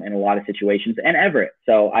in a lot of situations and Everett.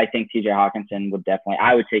 So I think TJ Hawkinson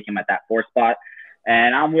I would take him at that 4 spot.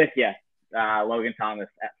 And I'm with you, Logan Thomas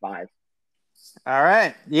at 5. All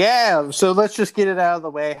right. Yeah. So let's just get it out of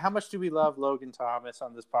the way. How much do we love Logan Thomas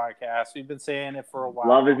on this podcast? We've been saying it for a while.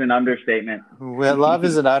 Love is an understatement. Well, love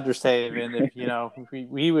is an understatement. If,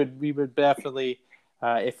 we would definitely,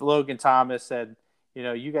 if Logan Thomas said,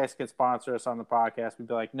 you guys can sponsor us on the podcast, we'd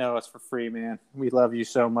be like, no, it's for free, man. We love you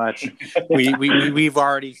so much. We've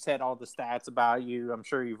already said all the stats about you. I'm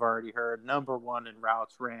sure you've already heard. Number 1 in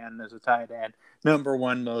routes ran as a tight end. Number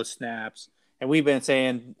 1 most snaps. And we've been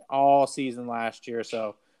saying all season last year,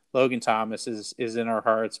 so Logan Thomas is in our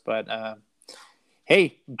hearts. But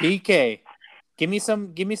hey, BK, give me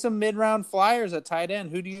some mid-round flyers at tight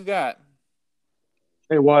end. Who do you got?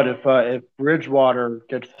 Hey, what if Bridgewater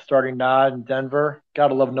gets the starting nod in Denver?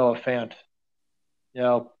 Gotta love Noah Fant.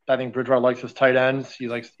 I think Bridgewater likes his tight ends.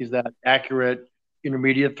 He's that accurate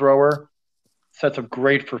intermediate thrower. Sets up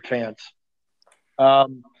great for Fant.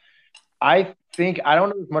 I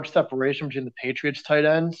don't know as much separation between the Patriots tight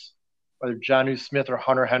ends, whether Jonnu Smith or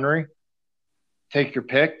Hunter Henry. Take your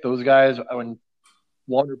pick. Those guys, when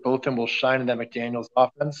one or both of them will shine in that McDaniels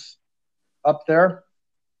offense up there.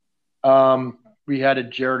 We had a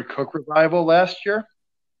Jared Cook revival last year,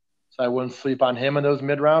 so I wouldn't sleep on him in those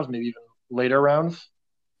mid rounds, maybe even later rounds.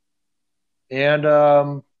 And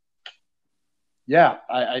I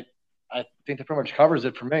think that pretty much covers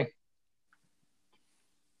it for me.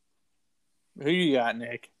 Who you got,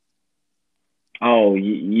 Nick? Oh,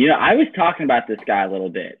 I was talking about this guy a little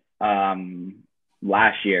bit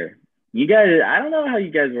last year. You guys, I don't know how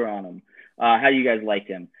you guys were on him, how you guys liked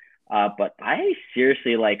him, but I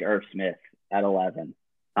seriously like Irv Smith at 11.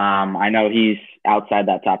 I know he's outside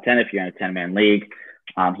that top 10 if you're in a 10-man league.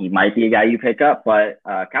 He might be a guy you pick up, but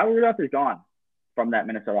Kyle Rudolph is gone from that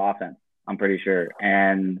Minnesota offense, I'm pretty sure.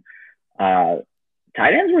 And tight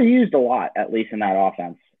ends were used a lot, at least in that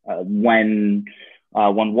offense. When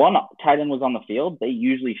one tight end was on the field, they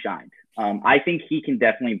usually shined. I think he can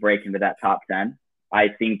definitely break into that top 10. I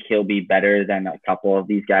think he'll be better than a couple of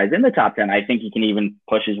these guys in the top 10. I think he can even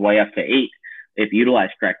push his way up to 8 if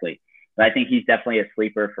utilized correctly. But I think he's definitely a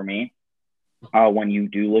sleeper for me when you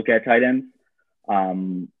do look at tight ends.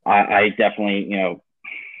 I definitely,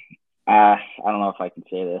 I don't know if I can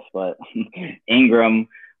say this, but Ingram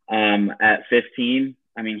at 15,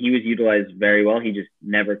 I mean, he was utilized very well. He just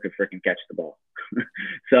never could freaking catch the ball.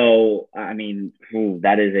 So, I mean,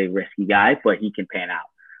 that is a risky guy, but he can pan out.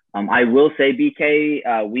 I will say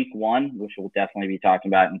BK week 1, which we'll definitely be talking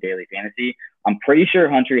about in daily fantasy. I'm pretty sure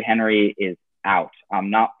Hunter Henry is out. I'm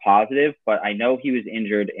not positive, but I know he was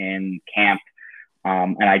injured in camp,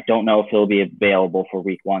 and I don't know if he'll be available for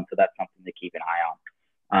week 1. So that's something to keep an eye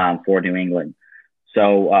on for New England.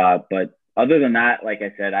 So, but other than that, like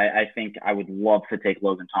I said, I think I would love to take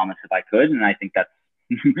Logan Thomas if I could, and I think that's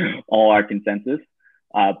all our consensus.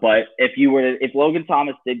 But if Logan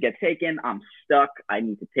Thomas did get taken, I'm stuck. I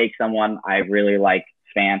need to take someone. I really like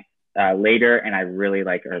Fant later, and I really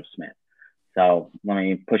like Irv Smith. So let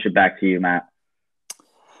me push it back to you, Matt.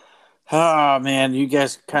 Oh man, you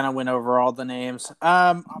guys kind of went over all the names.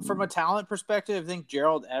 From a talent perspective, I think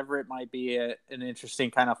Gerald Everett might be an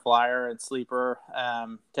interesting kind of flyer and sleeper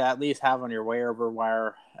to at least have on your waiver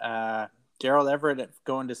wire. Gerald Everett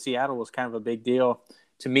going to Seattle was kind of a big deal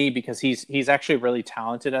to me because he's actually really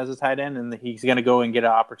talented as a tight end, and he's going to go and get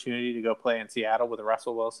an opportunity to go play in Seattle with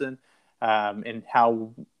Russell Wilson, and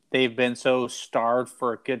how they've been so starved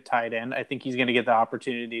for a good tight end. I think he's going to get the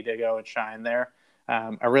opportunity to go and shine there.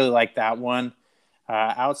 I really like that one.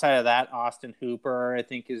 Outside of that, Austin Hooper, I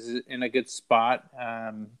think, is in a good spot.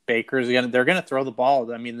 They're gonna throw the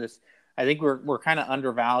ball. I mean, I think we're kind of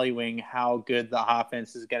undervaluing how good the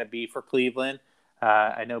offense is going to be for Cleveland.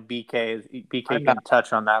 I know BK can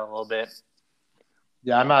touch on that a little bit.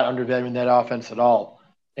 Yeah, I'm not undervaluing that offense at all.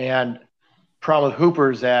 And problem with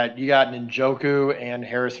Hooper is that you got Njoku and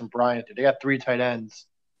Harrison Bryant. They got 3 tight ends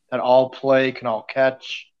that all play, can all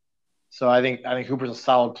catch. So I think Hooper's a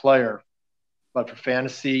solid player, but for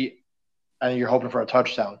fantasy, I think you're hoping for a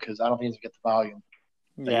touchdown because I don't think he's gonna get the volume.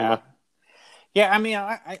 Yeah. I mean,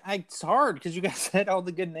 it's hard because you guys said all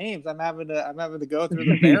the good names. I'm having to go through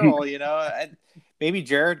the barrel. Maybe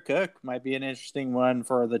Jared Cook might be an interesting one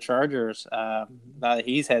for the Chargers. Now that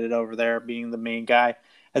he's headed over there, being the main guy,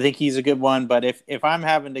 I think he's a good one. But if I'm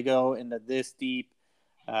having to go into this deep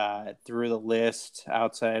through the list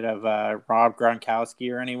outside of Rob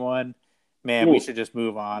Gronkowski or anyone, man, we should just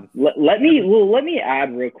move on. Let me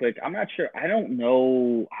add real quick. I'm not sure. I don't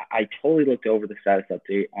know. I totally looked over the status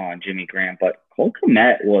update on Jimmy Graham, but Cole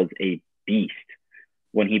Kmet was a beast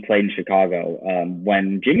when he played in Chicago.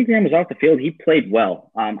 When Jimmy Graham was off the field, he played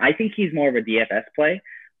well. I think he's more of a DFS play,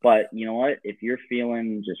 but you know what? If you're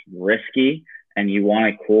feeling just risky and you want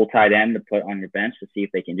a cool tight end to put on your bench to see if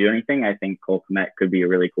they can do anything, I think Cole Kmet could be a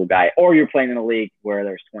really cool guy. Or you're playing in a league where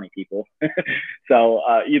there's 20 people. So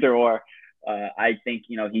either or. I think,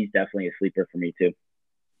 he's definitely a sleeper for me too.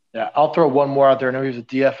 Yeah, I'll throw one more out there. I know he was a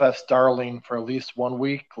DFS darling for at least 1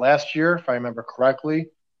 week last year, if I remember correctly.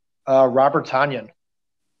 Robert Tonyan,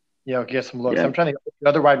 get some looks. Yeah. I'm trying to think the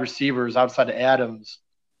other wide receivers outside of Adams,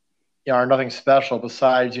 are nothing special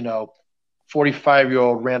besides,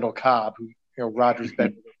 45-year-old Randall Cobb, who, Rodgers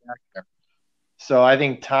back there. So I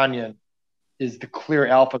think Tonyan is the clear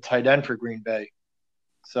alpha tight end for Green Bay.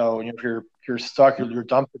 So if you're stuck, you're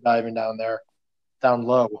dumpster diving down there, down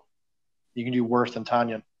low, you can do worse than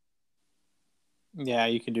Tonyan. Yeah,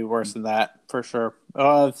 you can do worse than that for sure.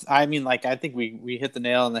 I think we hit the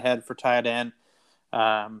nail on the head for tight end.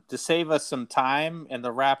 To save us some time and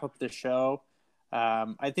to wrap up the show,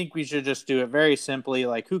 I think we should just do it very simply.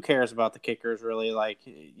 Like, who cares about the kickers really? Like,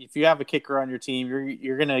 if you have a kicker on your team,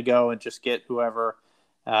 you're gonna go and just get whoever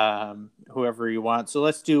you want. So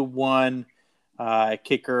let's do one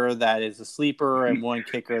kicker that is a sleeper and one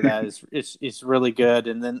kicker that is really good,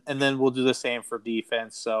 and then we'll do the same for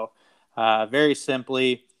defense. So very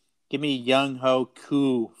simply, give me Young Ho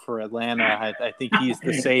Koo for Atlanta. I think he's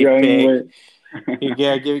the safe pick.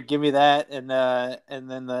 Yeah, give me that, and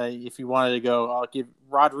then if you wanted to go, I'll give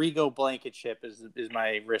Rodrigo Blankenship is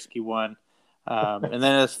my risky one. And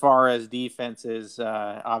then as far as defenses,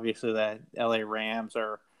 obviously the LA Rams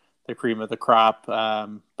are the cream of the crop.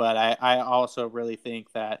 But I also really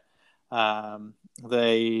think that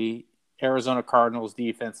the Arizona Cardinals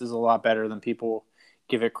defense is a lot better than people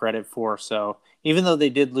give it credit for. So even though they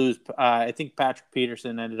did lose, I think Patrick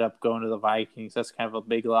Peterson ended up going to the Vikings. That's kind of a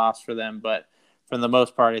big loss for them. But for the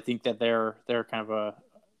most part, I think that they're kind of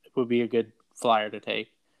would be a good flyer to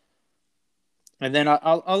take. And then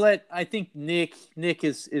I'll let, I think Nick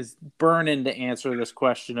is burning to answer this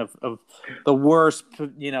question of the worst,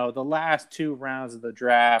 the last 2 rounds of the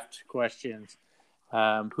draft questions.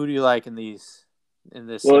 Who do you like in these? in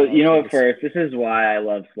this. Well, you know what, case. first, this is why I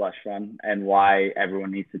love Slush Fund and why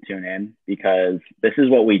everyone needs to tune in, because this is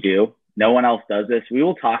what we do. No one else does this. We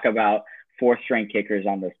will talk about fourth string kickers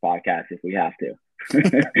on this podcast if we have to.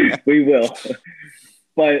 We will.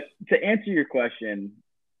 But to answer your question,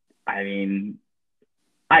 I mean,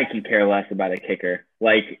 I can care less about a kicker.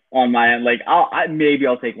 Like on my end, like maybe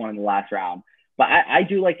I'll take one in the last round, but I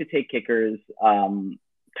do like to take kickers, kind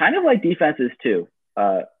of like defenses too.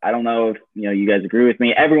 I don't know if you guys agree with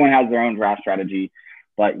me. Everyone has their own draft strategy,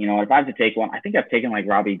 but if I have to take one, I think I've taken like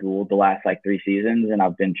Robbie Gould the last like 3 seasons, and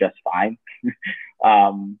I've been just fine.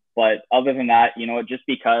 But other than that, just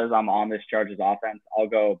because I'm on this Chargers offense, I'll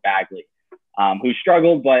go Bagley, who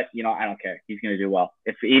struggled, but I don't care. He's going to do well.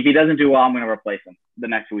 If he doesn't do well, I'm going to replace him the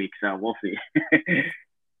next week. So we'll see.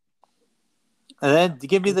 And then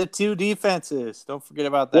give me the 2 defenses. Don't forget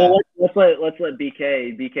about that. Well, let's let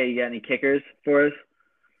BK. BK, you got any kickers for us?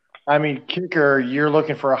 I mean, kicker, you're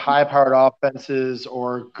looking for high-powered offenses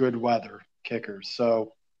or good weather kickers.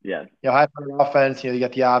 So, yeah, high-powered offense, you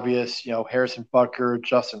got the obvious, Harrison Butker,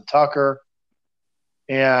 Justin Tucker.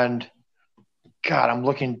 And, God, I'm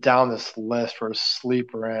looking down this list for a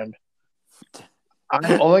sleeper, and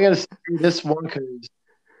I'm only going to say this one because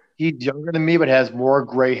he's younger than me but has more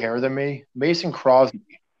gray hair than me. Mason Crosby.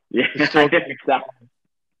 Yeah, exactly.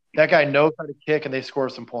 That guy knows how to kick, and they score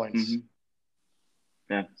some points. Mm-hmm.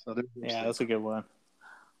 Yeah. So that's a good one.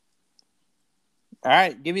 All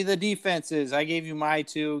right, give me the defenses. I gave you my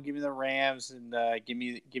 2. Give me the Rams, and give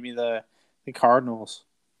me the Cardinals.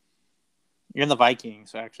 You're in the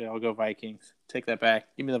Vikings, actually. I'll go Vikings. Take that back.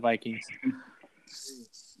 Give me the Vikings.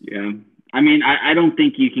 Yeah. I mean, I don't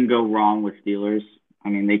think you can go wrong with Steelers. I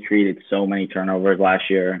mean, they created so many turnovers last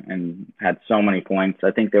year and had so many points.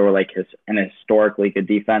 I think they were like an historically good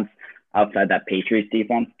defense outside that Patriots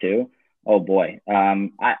defense too. Oh boy.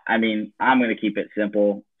 I mean, I'm going to keep it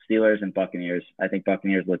simple. Steelers and Buccaneers. I think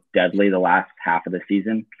Buccaneers looked deadly the last half of the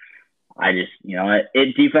season. I just,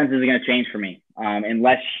 defense isn't going to change for me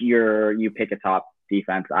unless you pick a top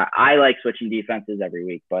defense. I like switching defenses every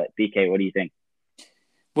week, but BK, what do you think?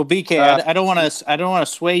 Well, BK, I don't want to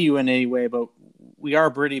sway you in any way, but we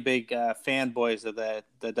are pretty big fanboys of the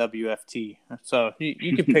WFT. So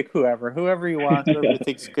you can pick whoever you want, whoever you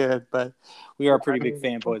think's good, but we are pretty big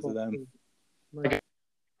fanboys of them.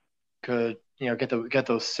 Could get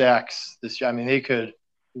those sacks this year? I mean, they could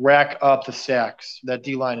rack up the sacks. That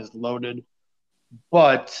D line is loaded,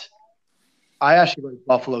 but I actually like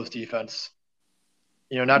Buffalo's defense.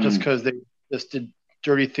 Not just because they just did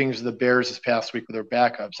dirty things to the Bears this past week with their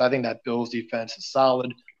backups. I think that Bills defense is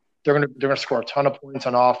solid. They're gonna score a ton of points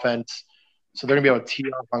on offense, so they're gonna be able to tee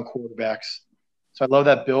off on quarterbacks. So I love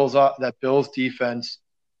that Bills defense,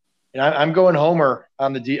 and I'm going Homer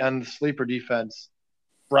on the sleeper defense.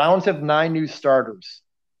 Browns have 9 new starters.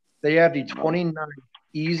 They have the 29th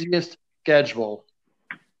easiest schedule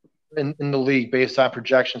in the league based on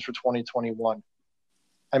projections for 2021.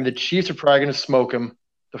 I mean, the Chiefs are probably going to smoke them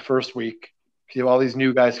the first week because you have all these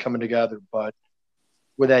new guys coming together. But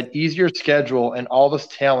with that easier schedule and all this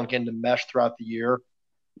talent getting to mesh throughout the year,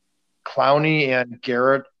 Clowney and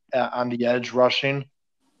Garrett on the edge rushing,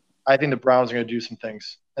 I think the Browns are going to do some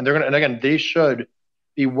things. And again, they should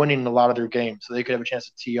be winning a lot of their games, so they could have a chance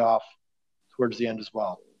to tee off towards the end as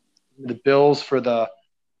well. The Bills for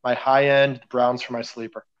my high end, the Browns for my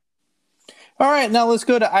sleeper. All right, now let's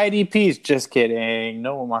go to IDPs. Just kidding.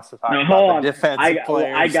 No one wants to talk about the defensive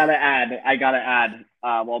players. I gotta add.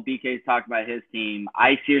 While BK's talked about his team,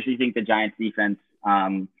 I seriously think the Giants defense.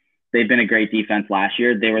 They've been a great defense last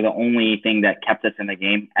year. They were the only thing that kept us in the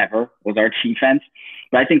game ever was our defense.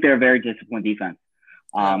 But I think they're a very disciplined defense.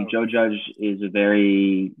 Joe Judge is a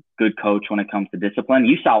very good coach when it comes to discipline.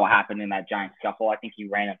 You saw what happened in that Giants scuffle. I think he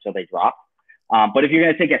ran until they dropped. But if you're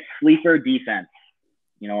going to take a sleeper defense,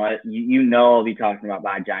 you know what? I'll be talking about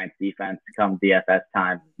my Giants defense come DFS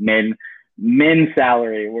time. Min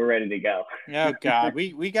salary, we're ready to go. Oh, God.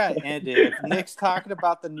 We got ended. If Nick's talking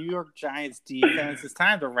about the New York Giants defense, it's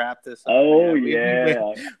time to wrap this up. Oh, man.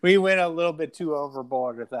 yeah. We went a little bit too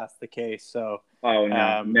overboard if that's the case. So,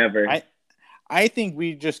 no, never. I think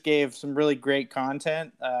we just gave some really great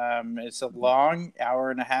content. It's a long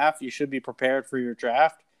hour and a half. You should be prepared for your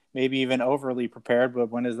draft, maybe even overly prepared, but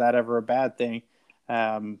when is that ever a bad thing?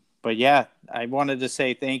 But yeah, I wanted to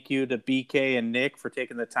say thank you to BK and Nick for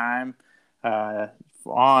taking the time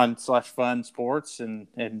on Slush Fund Sports and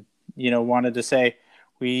wanted to say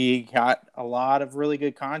we got a lot of really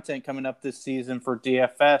good content coming up this season for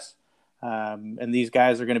DFS, and these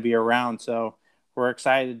guys are going to be around. So we're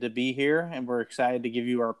excited to be here, and we're excited to give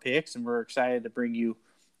you our picks, and we're excited to bring you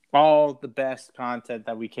all the best content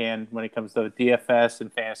that we can when it comes to DFS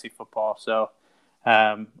and fantasy football. So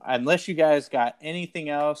unless you guys got anything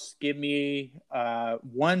else, give me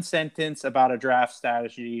one sentence about a draft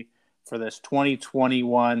strategy for this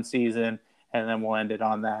 2021 season, and then we'll end it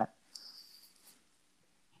on that.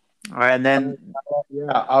 All right, and then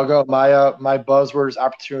I'll go. My buzzword is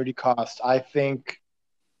opportunity cost. I think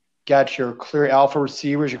get your clear alpha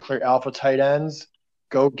receivers, your clear alpha tight ends.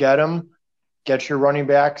 Go get them. Get your running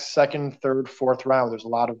backs second, third, fourth round. There's a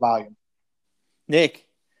lot of volume. Nick.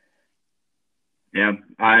 Yeah,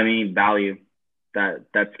 I mean value. That's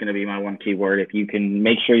going to be my one key word. If you can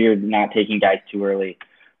make sure you're not taking guys too early,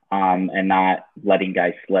 and not letting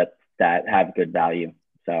guys slip that have good value.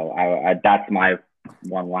 So that's my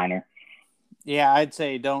one-liner. Yeah, I'd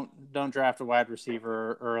say don't draft a wide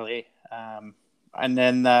receiver early. And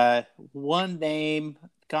then one name,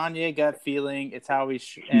 Kanye gut feeling. It's how we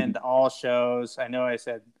end all shows. I know I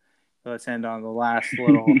said let's end on the last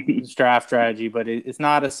little draft strategy, but it's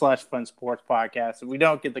not a Slush Fund Sports podcast. We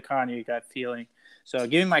don't get the Kanye gut feeling. So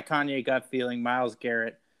give me my Kanye gut feeling, Myles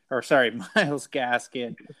Gaskin.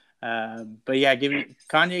 But yeah, give me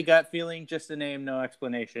Kanye gut feeling, just a name, no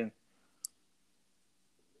explanation.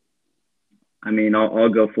 I mean, I'll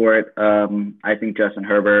go for it. I think Justin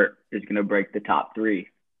Herbert is going to break the top 3.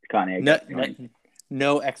 Kanye.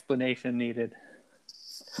 No explanation needed.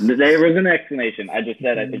 There was an explanation. I just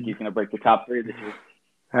said I think he's going to break the top 3 this year.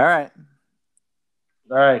 All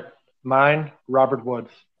right. Mine, Robert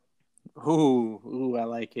Woods. Ooh, I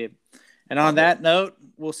like it. And on that note,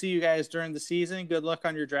 we'll see you guys during the season. Good luck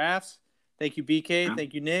on your drafts. Thank you, BK. Yeah.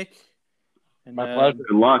 Thank you, Nick. And, my pleasure.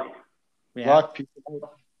 Good luck. Yeah. Good luck,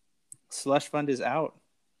 people. Slush Fund is out.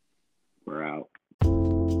 We're out.